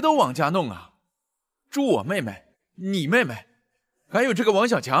谁都往家弄啊？住我妹妹，你妹妹，还有这个王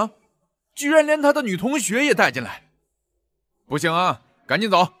小强，居然连他的女同学也带进来。不行啊，赶紧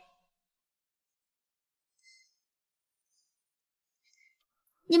走！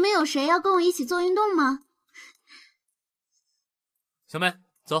你们有谁要跟我一起做运动吗？小美，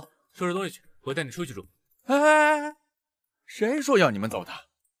走，收拾东西去，我带你出去住。哎，谁说要你们走的？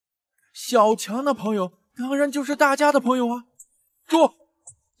小强的朋友当然就是大家的朋友啊！住，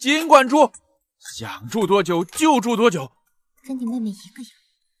尽管住，想住多久就住多久。跟你妹妹一个样，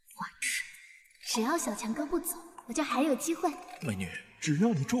完事。只要小强哥不走，我就还有机会。美女，只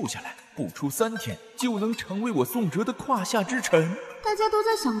要你住下来，不出3天就能成为我宋哲的胯下之臣。大家都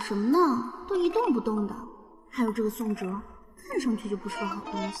在想什么呢？都一动不动的。还有这个宋哲，看上去就不是个好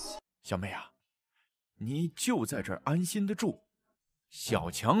东西。小妹啊，你就在这儿安心的住，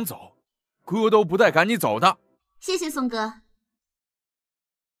小强走，哥都不带赶你走的。谢谢宋哥。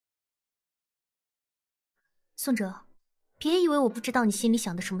宋哲，别以为我不知道你心里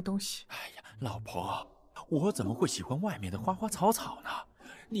想的什么东西。哎呀，老婆，我怎么会喜欢外面的花花草草呢？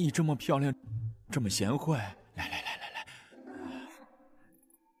你这么漂亮，这么贤惠，来，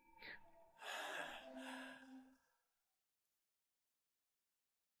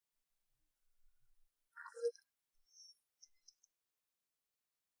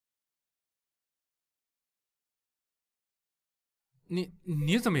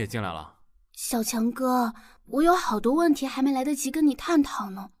你怎么也进来了？小强哥，我有好多问题还没来得及跟你探讨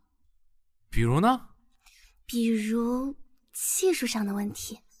呢。比如呢？比如技术上的问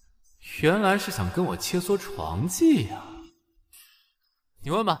题。原来是想跟我切磋床技呀！你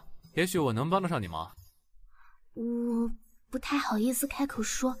问吧，也许我能帮得上你忙。我不太好意思开口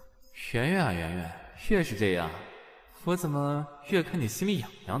说。圆圆啊，圆圆，越是这样，我怎么越看你心里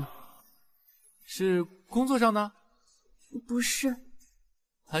痒痒呢？是工作上的？不是。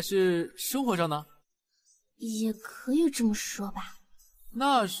还是生活上的？也可以这么说吧。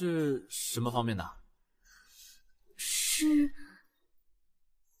那是什么方面的？是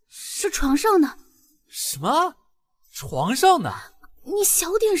床上的。什么？床上的？你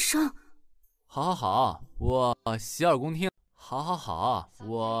小点声。好，我洗耳恭听。好，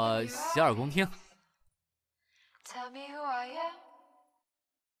我洗耳恭听。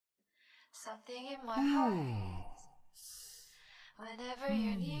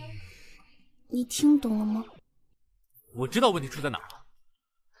你听懂了吗？我知道问题出在哪了。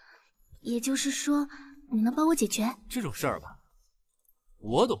也就是说，你能帮我解决这种事儿吧？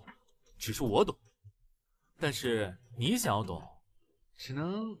我懂，只是我懂。但是你想要懂，只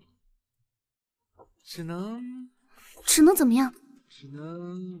能怎么样？只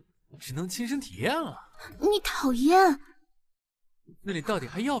能亲身体验了。你讨厌。那你到底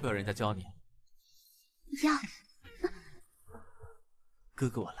还要不要人家教你？要。哥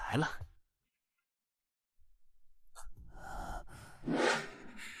哥，我来了。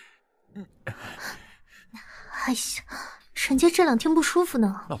哎呀，臣妾这2天不舒服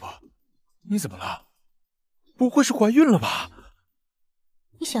呢。老婆，你怎么了？不会是怀孕了吧？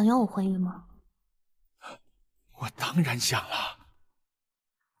你想要我怀孕吗？我当然想了。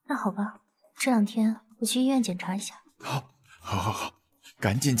那好吧，这2天我去医院检查一下。好，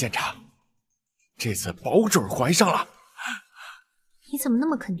赶紧检查，这次保准怀上了。你怎么那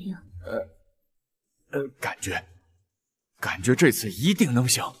么肯定？感觉这次一定能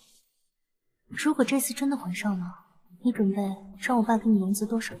行。如果这次真的怀上了，你准备让我爸给你融资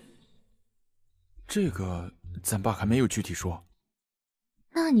多少？这个咱爸还没有具体说。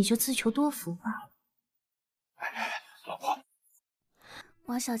那你就自求多福吧。老婆，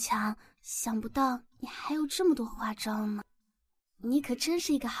王小强，想不到你还有这么多花招呢，你可真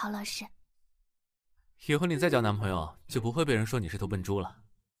是一个好老师。以后你再交男朋友，就不会被人说你是头笨猪了。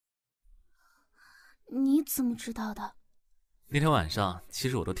你怎么知道的？那天晚上，其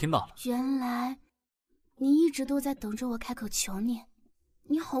实我都听到了。原来你一直都在等着我开口求你，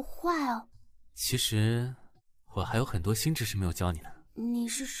你好坏哦。其实我还有很多新知识没有教你呢。你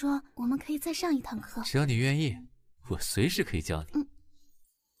是说我们可以再上一堂课？只要你愿意，我随时可以教你。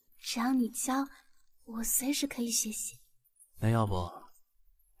只要你教，我随时可以学习。那要不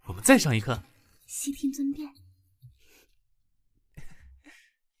我们再上一课？悉听尊便。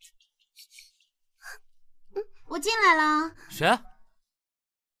我进来了。谁？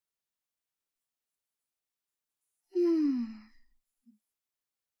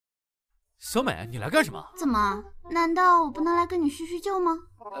小美，你来干什么？怎么？难道我不能来跟你叙叙旧吗？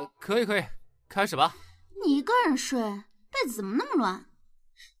可以，开始吧。你一个人睡，被子怎么那么乱？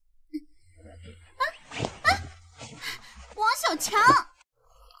王小强！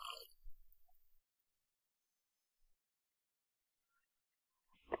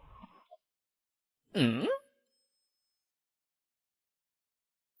嗯。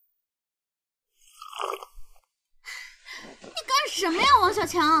你干什么呀，王小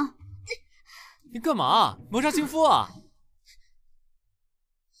强？你干嘛？谋杀亲夫啊？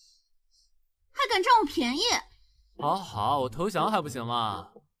还敢占我便宜？好好，我投降还不行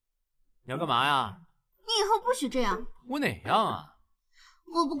吗？你要干嘛呀？你以后不许这样。我哪样啊？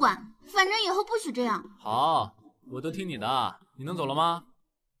我不管，反正以后不许这样。好，我都听你的。你能走了吗？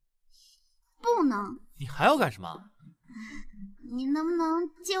不能。你还要干什么？你能不能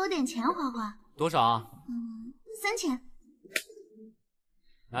借我点钱花花？多少啊？3000。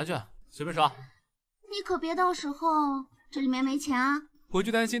拿去，随便刷。你可别到时候这里面没钱啊！我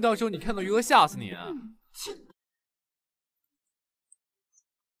就担心到时候你看到余额吓死你。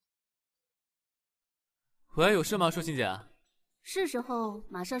喂，有事吗，舒心姐？是时候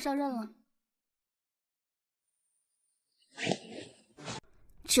马上上任了。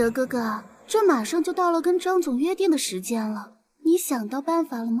哲哥哥，这马上就到了跟张总约定的时间了，你想到办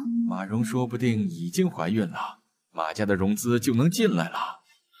法了吗？马蓉说不定已经怀孕了，马家的融资就能进来了。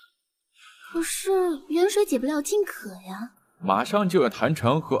可是远水解不了近渴呀。马上就要谈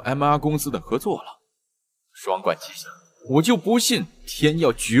成和 MR 公司的合作了，双管齐下，我就不信天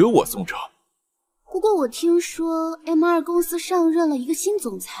要绝我宋哲。不过我听说 M2 公司上任了一个新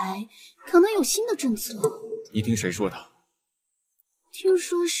总裁，可能有新的政策。你听谁说的？听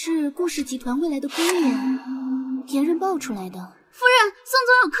说是顾氏集团未来的官员别人爆出来的。夫人，宋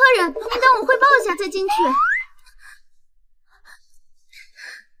总有客人，您等我汇报一下再进去。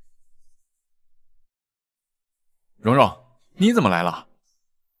蓉蓉，你怎么来了？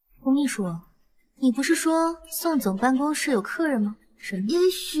吴秘书，你不是说宋总办公室有客人吗？谁？也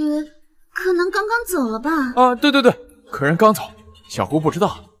许可能刚刚走了吧。啊，对对对，客人刚走，小胡不知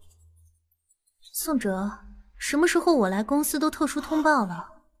道。宋哲，什么时候我来公司都特殊通报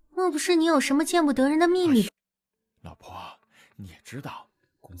了？莫不是你有什么见不得人的秘密？老婆，你也知道，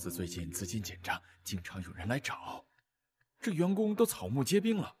公司最近资金紧张，经常有人来找，这员工都草木皆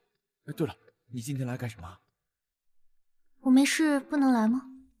兵了。哎，对了，你今天来干什么？我没事不能来吗？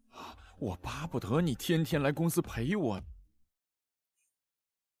我巴不得你天天来公司陪我。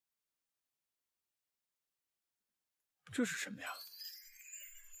这是什么呀？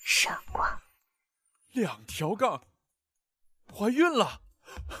傻瓜2条杠，怀孕了！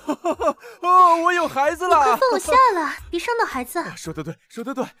哦，我有孩子了！你快放我下了，别伤到孩子。说得对，说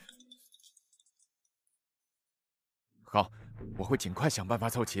得对。好，我会尽快想办法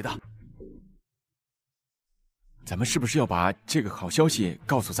凑齐的。咱们是不是要把这个好消息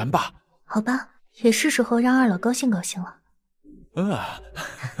告诉咱爸？好吧，也是时候让二老高兴高兴了。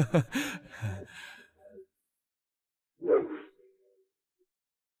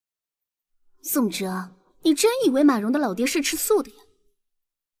宋哲，你真以为马蓉的老爹是吃素的呀？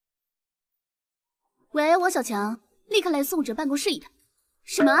喂，王小强，立刻来宋哲办公室一趟。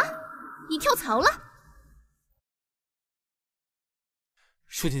什么？你跳槽了？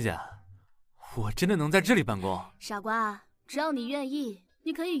舒琴姐，我真的能在这里办公？傻瓜，只要你愿意，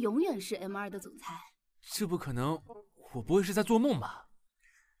你可以永远是 M2 的总裁。这不可能，我不会是在做梦吧？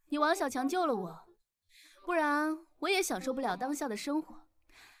你王小强救了我，不然我也享受不了当下的生活。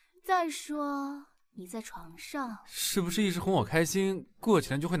再说你在床上，是不是一时哄我开心，过几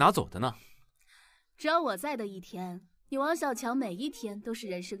天就会拿走的呢？只要我在的一天，你王小强每一天都是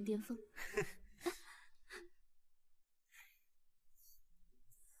人生巅峰。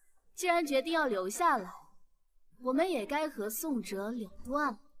既然决定要留下来，我们也该和宋哲了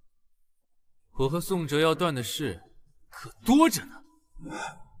断了。我和宋哲要断的事可多着呢。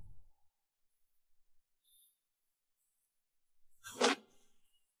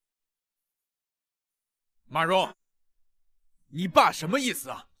马蓉，你爸什么意思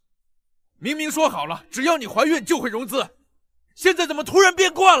啊？明明说好了，只要你怀孕就会融资，现在怎么突然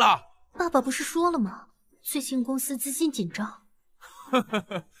变卦了？爸爸不是说了吗？最近公司资金紧张。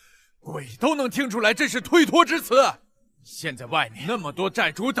鬼都能听出来这是推脱之词。现在外面那么多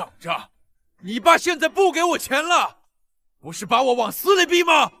债主等着，你爸现在不给我钱了，不是把我往死里逼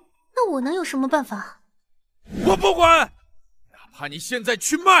吗？那我能有什么办法？我不管，哪怕你现在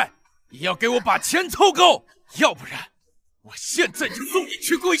去卖，也要给我把钱凑够，要不然我现在就送你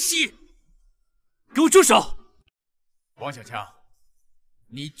去跪西。给我住手！王小强，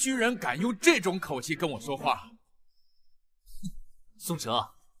你居然敢用这种口气跟我说话！宋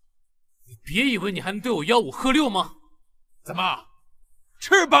哲，你别以为你还能对我吆五喝六吗？怎么，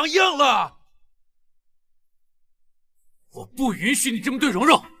翅膀硬了？我不允许你这么对蓉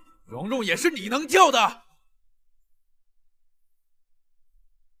蓉。蓉蓉也是你能叫的。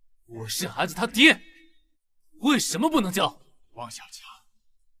我是孩子他爹，为什么不能叫？王小强，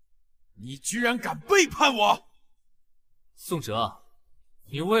你居然敢背叛我！宋哲，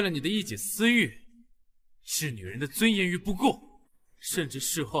你为了你的一己私欲，视女人的尊严于不顾，甚至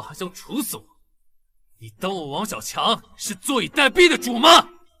事后还想处死我。你当我王小强是坐以待毙的主吗？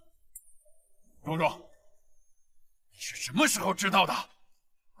蓉蓉，你是什么时候知道的？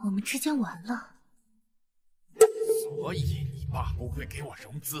我们之间完了。所以你爸不会给我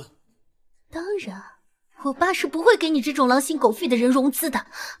融资？当然，我爸是不会给你这种狼心狗肺的人融资的。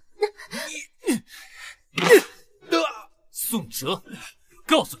宋哲，我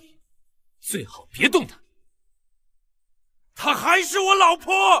告诉你，最好别动他。她还是我老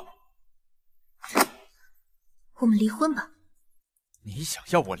婆。我们离婚吧。你想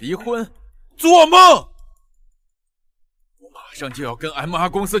要我离婚？做梦！我马上就要跟 MR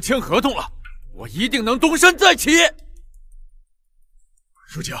公司签合同了，我一定能东山再起。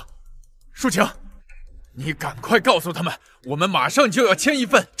舒晴，舒晴，你赶快告诉他们，我们马上就要签一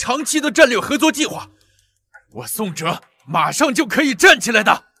份长期的战略合作计划，我宋哲马上就可以站起来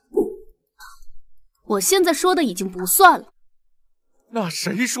的。我现在说的已经不算了，那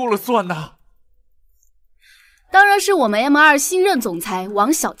谁说了算呢？当然是我们 M2 新任总裁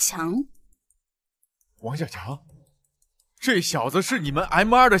王小强。王小强，这小子是你们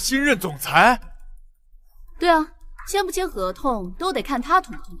M2 的新任总裁？对啊，签不签合同都得看他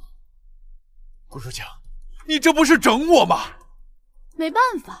同不同意。顾书强，你这不是整我吗？没办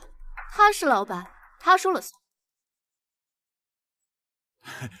法，他是老板，他说了算。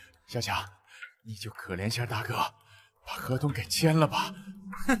小强，你就可怜下大哥，把合同给签了吧。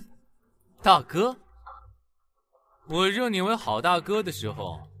哼，大哥，我认你为好大哥的时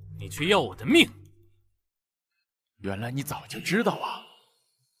候，你却要我的命。原来你早就知道啊！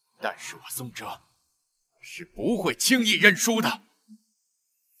但是我宋哲是不会轻易认输的。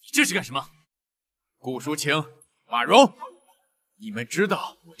你这是干什么？顾淑晴、马蓉，你们知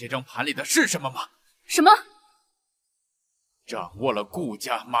道我这张盘里的是什么吗？什么？掌握了顾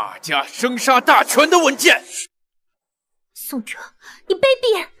家、马家生杀大权的文件。宋哲，你卑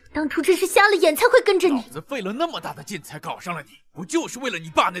鄙！当初真是瞎了眼才会跟着你。老子费了那么大的劲才搞上了你，不就是为了你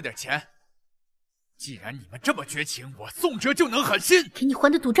爸那点钱？既然你们这么绝情，我宋哲就能狠心。给你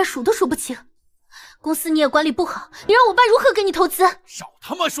还的赌债数都数不清，公司你也管理不好，你让我爸如何给你投资？少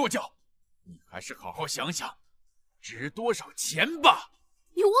他妈说教！你还是好好想想，值多少钱吧！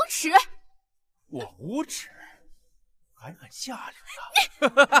你无耻！我无耻，还很下流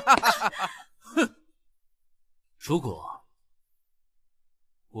呢！哼！如果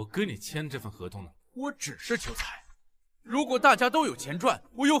我跟你签这份合同呢？我只是求财，如果大家都有钱赚，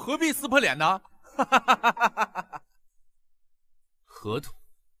我又何必撕破脸呢？合同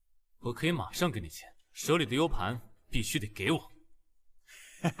我可以马上给你签，手里的 U 盘必须得给我。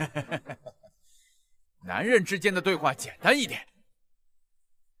男人之间的对话简单一点。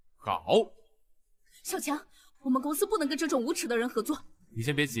好，小强，我们公司不能跟这种无耻的人合作。你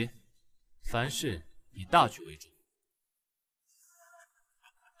先别急，凡事以大局为主。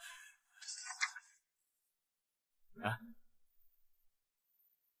啊，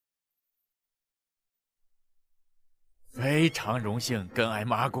非常荣幸跟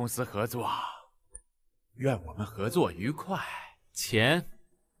MR 公司合作，愿我们合作愉快。钱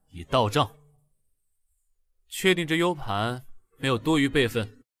已到账，确定这 U 盘没有多余备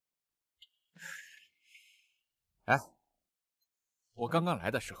份。哎，我刚刚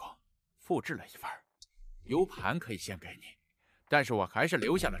来的时候复制了一份 U 盘，可以先给你，但是我还是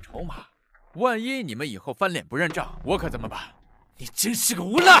留下了筹码，万一你们以后翻脸不认账，我可怎么办？你真是个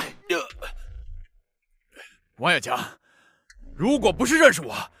无赖！王小强，如果不是认识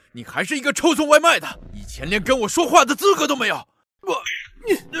我，你还是一个臭送外卖的，以前连跟我说话的资格都没有。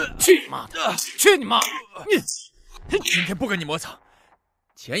去你妈的！去你妈！今天不跟你磨蹭，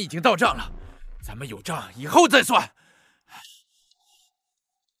钱已经到账了，咱们有账以后再算。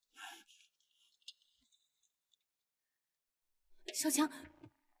小强，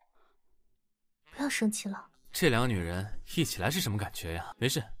不要生气了。这两个女人一起来是什么感觉呀？没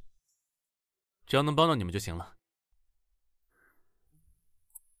事，只要能帮到你们就行了。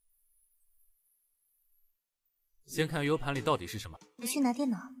先看 U 盘里到底是什么。我去拿电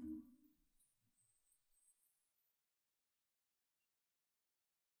脑。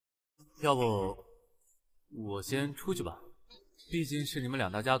要不我先出去吧，毕竟是你们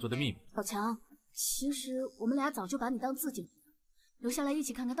两大家族的秘密。小强，其实我们俩早就把你当自己人了，留下来一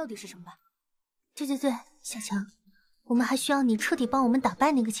起看看到底是什么吧。对对对，小强，我们还需要你彻底帮我们打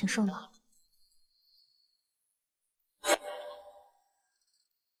败那个禽兽呢。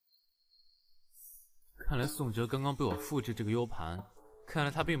看来宋哲刚刚被我复制这个 U 盘，看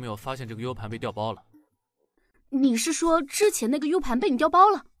来他并没有发现这个 U 盘被调包了。你是说之前那个 U 盘被你调包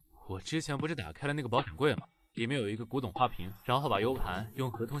了？我之前不是打开了那个保险柜吗？里面有一个古董花瓶，然后把 U 盘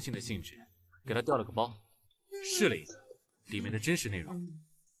用合同性的性质给它调了个包，试了一下，里面的真实内容。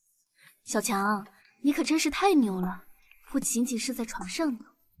小强，你可真是太牛了，不仅仅是在床上呢。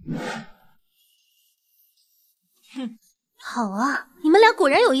哼，好啊，你们俩果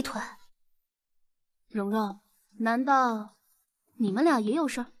然有一腿。蓉蓉，难道你们俩也有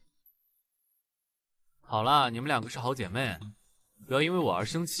事儿？好啦，你们两个是好姐妹，不要因为我而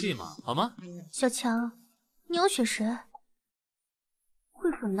生气嘛，好吗？小强，你要选谁？会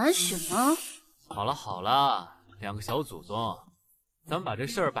很难选吗？好了好了，两个小祖宗，咱们把这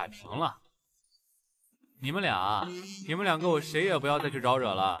事儿摆平了。你们两个我谁也不要再去招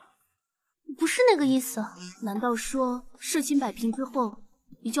惹了。不是那个意思。难道说事情摆平之后，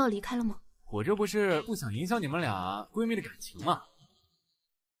你就要离开了吗？我这不是不想影响你们俩闺蜜的感情吗？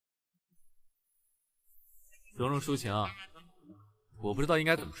蓉蓉抒情，我不知道应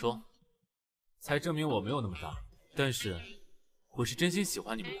该怎么说，才证明我没有那么渣。但是我是真心喜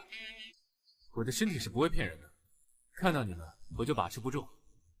欢你们的，我的身体是不会骗人的，看到你们我就把持不住。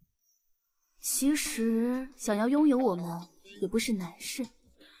其实想要拥有我们也不是难事，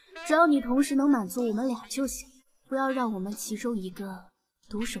只要你同时能满足我们俩就行，不要让我们其中一个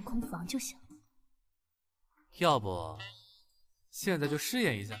独守空房就行。要不现在就试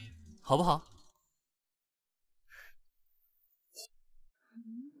验一下，好不好？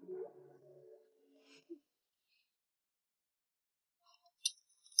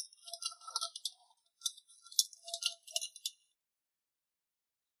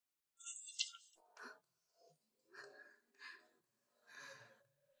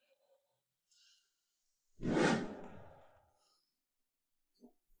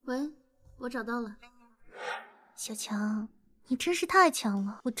喂，我找到了。小强，你真是太强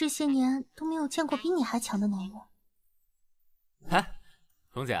了，我这些年都没有见过比你还强的男人。哎，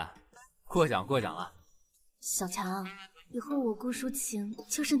蓉姐，过奖过奖了。小强，以后我顾抒情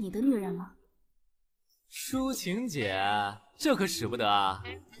就是你的女人了。抒情姐，这可使不得啊！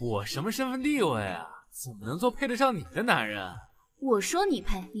我什么身份地位啊？怎么能做配得上你的男人？我说你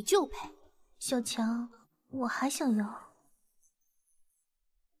配，你就配。小强，我还想要。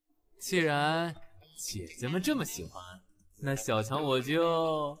既然姐姐们这么喜欢，那小强我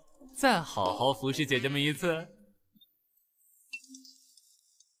就再好好服侍姐姐们一次。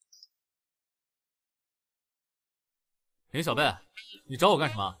林小贝，你找我干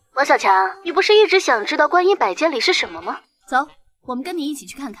什么？王小强，你不是一直想知道观音摆件里是什么吗？走，我们跟你一起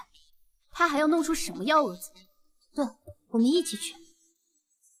去看看，他还要弄出什么幺蛾子。对，我们一起去。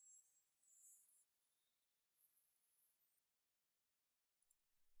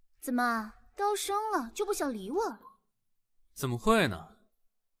怎么高升了就不想理我了？怎么会呢？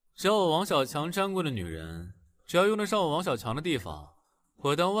只要我王小强沾过的女人，只要用得上我王小强的地方，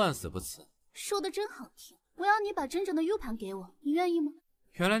我当万死不辞。说的真好听，我要你把真正的 U 盘给我，你愿意吗？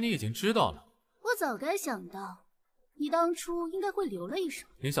原来你已经知道了。我早该想到，你当初应该会留了一手。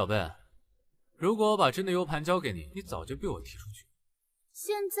林小贝，如果我把真的 U 盘交给你，你早就被我踢出去。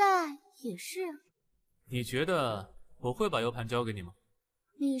现在也是啊。你觉得我会把 U 盘交给你吗？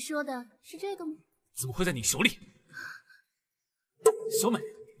你说的是这个吗？怎么会在你手里？小美，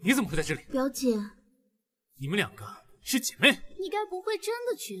你怎么会在这里？表姐，你们两个是姐妹？你该不会真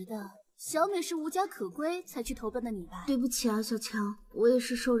的觉得小美是无家可归才去投奔的你吧？对不起啊，小强，我也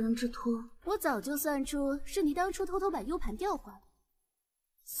是受人之托。我早就算出是你当初偷偷把 U 盘调换了，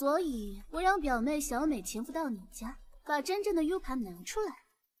所以我让表妹小美潜伏到你家，把真正的 U 盘拿出来。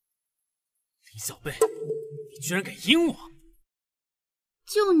林小贝，你居然敢阴我！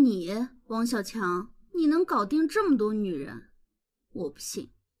就你，王小强，你能搞定这么多女人？我不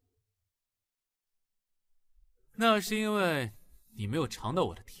信。那是因为你没有尝到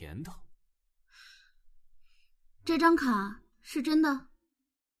我的甜头。这张卡是真的？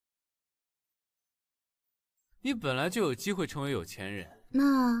你本来就有机会成为有钱人。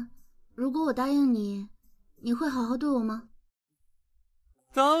那如果我答应你，你会好好对我吗？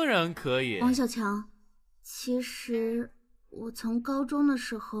当然可以。王小强，其实我从高中的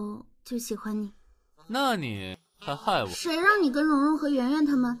时候就喜欢你。那你还害我？谁让你跟蓉蓉和圆圆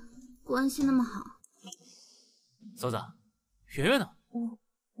他们关系那么好？嫂子，圆圆呢？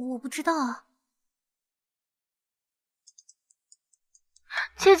我不知道啊。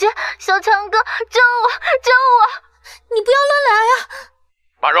姐姐，小强哥，救我！救我！你不要乱来啊！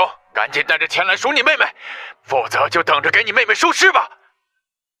马蓉，赶紧带着钱来赎你妹妹，否则就等着给你妹妹收尸吧。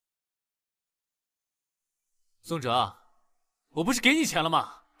宋哲，我不是给你钱了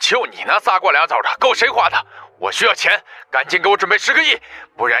吗？就你那仨瓜俩枣的，够谁花的？我需要钱，赶紧给我准备10个亿，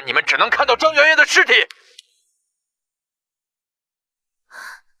不然你们只能看到张圆圆的尸体。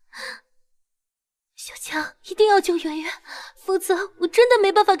小强，一定要救圆圆，否则我真的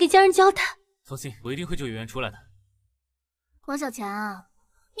没办法给家人交代。放心，我一定会救圆圆出来的。王小强，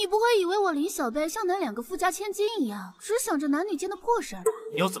你不会以为我林小贝像咱两个富家千金一样，只想着男女间的破事儿吧？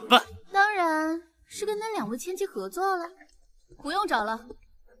你要怎么办？当然是跟那两位千金合作了。不用找了，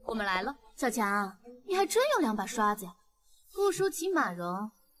我们来了。小强，你还真有两把刷子呀！不说骑马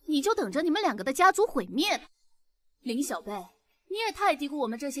蓉，你就等着你们两个的家族毁灭吧。林小贝，你也太低估我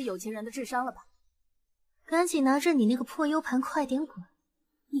们这些有钱人的智商了吧！赶紧拿着你那个破 U 盘快点滚！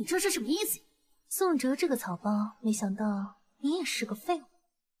你这是什么意思？宋哲这个草包，没想到你也是个废物。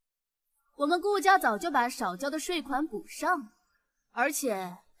我们顾家早就把少交的税款补上了，而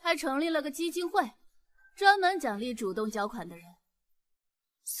且还成立了个基金会，专门奖励主动交款的人。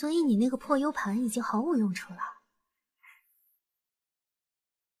所以你那个破 U 盘已经毫无用处了。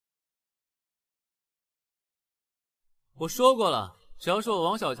我说过了，只要是我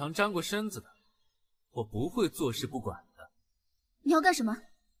王小强沾过身子的，我不会坐视不管的。你要干什么？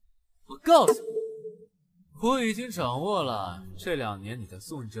我告诉你，我已经掌握了这2年你在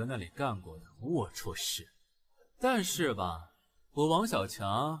宋哲那里干过的龌龊事，但是吧，我王小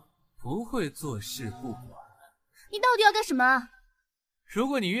强不会坐视不管。你到底要干什么？如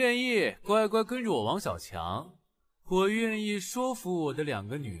果你愿意乖乖跟着我王小强，我愿意说服我的2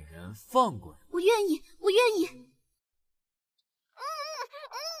个女人放过你。我愿意，我愿意。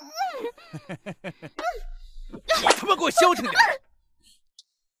你他妈给我消停点！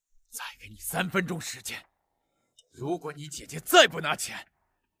再给你3分钟时间，如果你姐姐再不拿钱，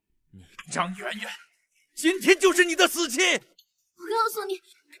你张圆圆今天就是你的死期！我告诉你，你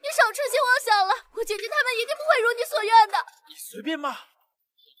少痴心妄想了，我姐姐他们一定不会如你所愿的。你随便骂，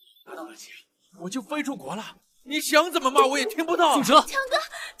拿到了钱我就飞出国了，你想怎么骂我也听不到。宋哲，强哥，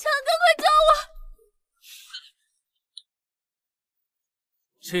快救我！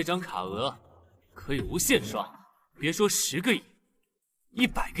这张卡额可以无限刷，别说10个亿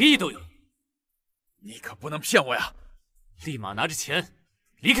，100个亿都有。你可不能骗我呀！立马拿着钱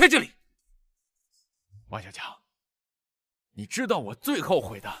离开这里。王小强，你知道我最后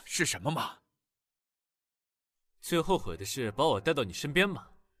悔的是什么吗？最后悔的是把我带到你身边吗？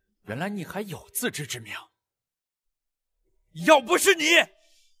原来你还有自知之明。要不是你，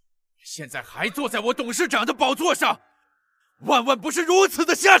现在还坐在我董事长的宝座上，万万不是如此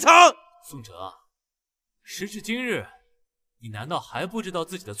的下场。宋哲，时至今日，你难道还不知道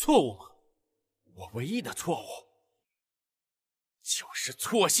自己的错误吗？我唯一的错误就是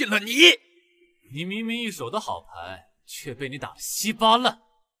错信了你。你明明一手的好牌，却被你打得稀巴烂。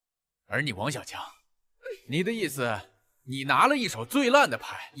而你王小强，你的意思，你拿了一手最烂的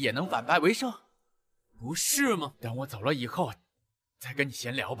牌也能反败为胜？不是吗？等我走了以后再跟你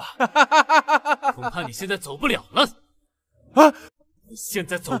闲聊吧。恐怕你现在走不了了。啊！你现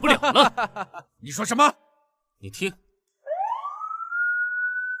在走不了了。你说什么？你听。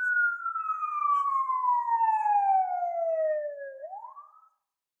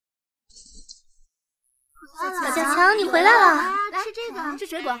小强，你回来了。来吃这个，吃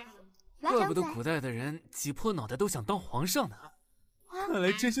水果。怪不得古代的人挤破脑袋都想当皇上呢，看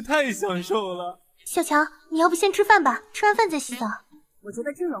来真是太享受了。小强，你要不先吃饭吧，吃完饭再洗澡。我觉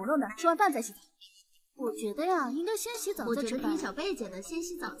得听蓉蓉的，吃完饭再洗澡。我觉得呀，应该先洗澡再吃饭。我觉得听小贝姐的，先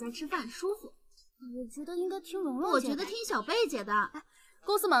洗澡再吃饭舒服。我觉得应该听蓉蓉姐的。我觉得听小贝姐的。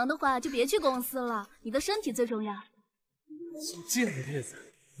公司忙的话就别去公司了，你的身体最重要。就这样的日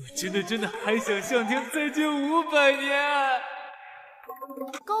子，我真的还想向天再借500年。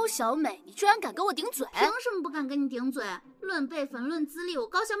高小美，你居然敢跟我顶嘴！凭什么不敢跟你顶嘴？论辈分，论资历，我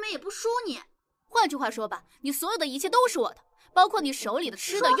高小美也不输你。换句话说吧，你所有的一切都是我的，包括你手里的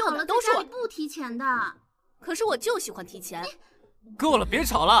吃的用的都是我的。不提钱的。可是我就喜欢提钱。够了，别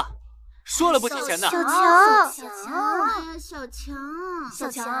吵了。说了不提钱的。小强，哎呀，小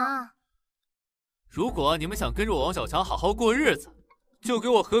强，如果你们想跟着我王小强好好过日子，就给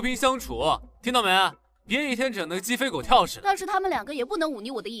我和平相处，听到没？别一天整得鸡飞狗跳似的。但是他们2个也不能忤逆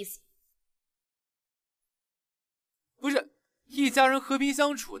我的意思。不是，一家人和平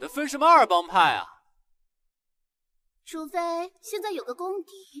相处的，分什么2帮派啊？除非现在有个公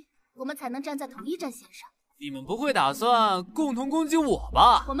敌，我们才能站在同一战线上。你们不会打算共同攻击我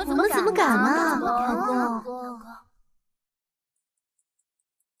吧？我们怎么敢呢？老公，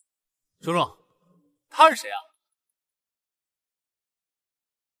蓉蓉，他是谁啊？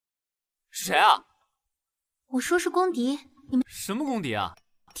是谁啊？我说是公敌，你们什么公敌啊？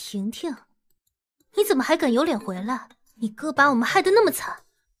婷婷，你怎么还敢有脸回来？你哥把我们害得那么惨。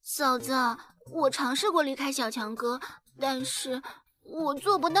嫂子，我尝试过离开小强哥，但是我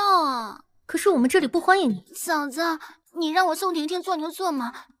做不到啊。可是我们这里不欢迎你。嫂子，你让我送婷婷做牛做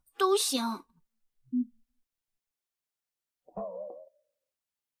马都行。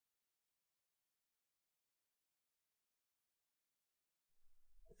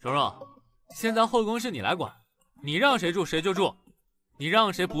蓉蓉，现在后宫是你来管，你让谁住谁就住，你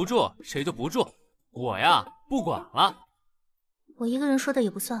让谁不住谁就不住，我呀不管了。我一个人说的也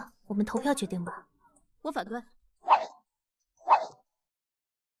不算，我们投票决定吧。我反对。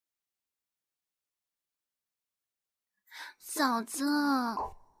嫂子，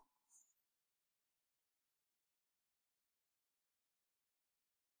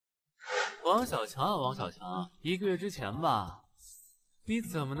王小强啊，王小强，1个月之前吧，你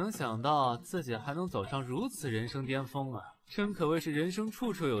怎么能想到自己还能走上如此人生巅峰啊？真可谓是人生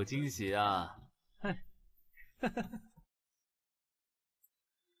处处有惊喜啊！嘿，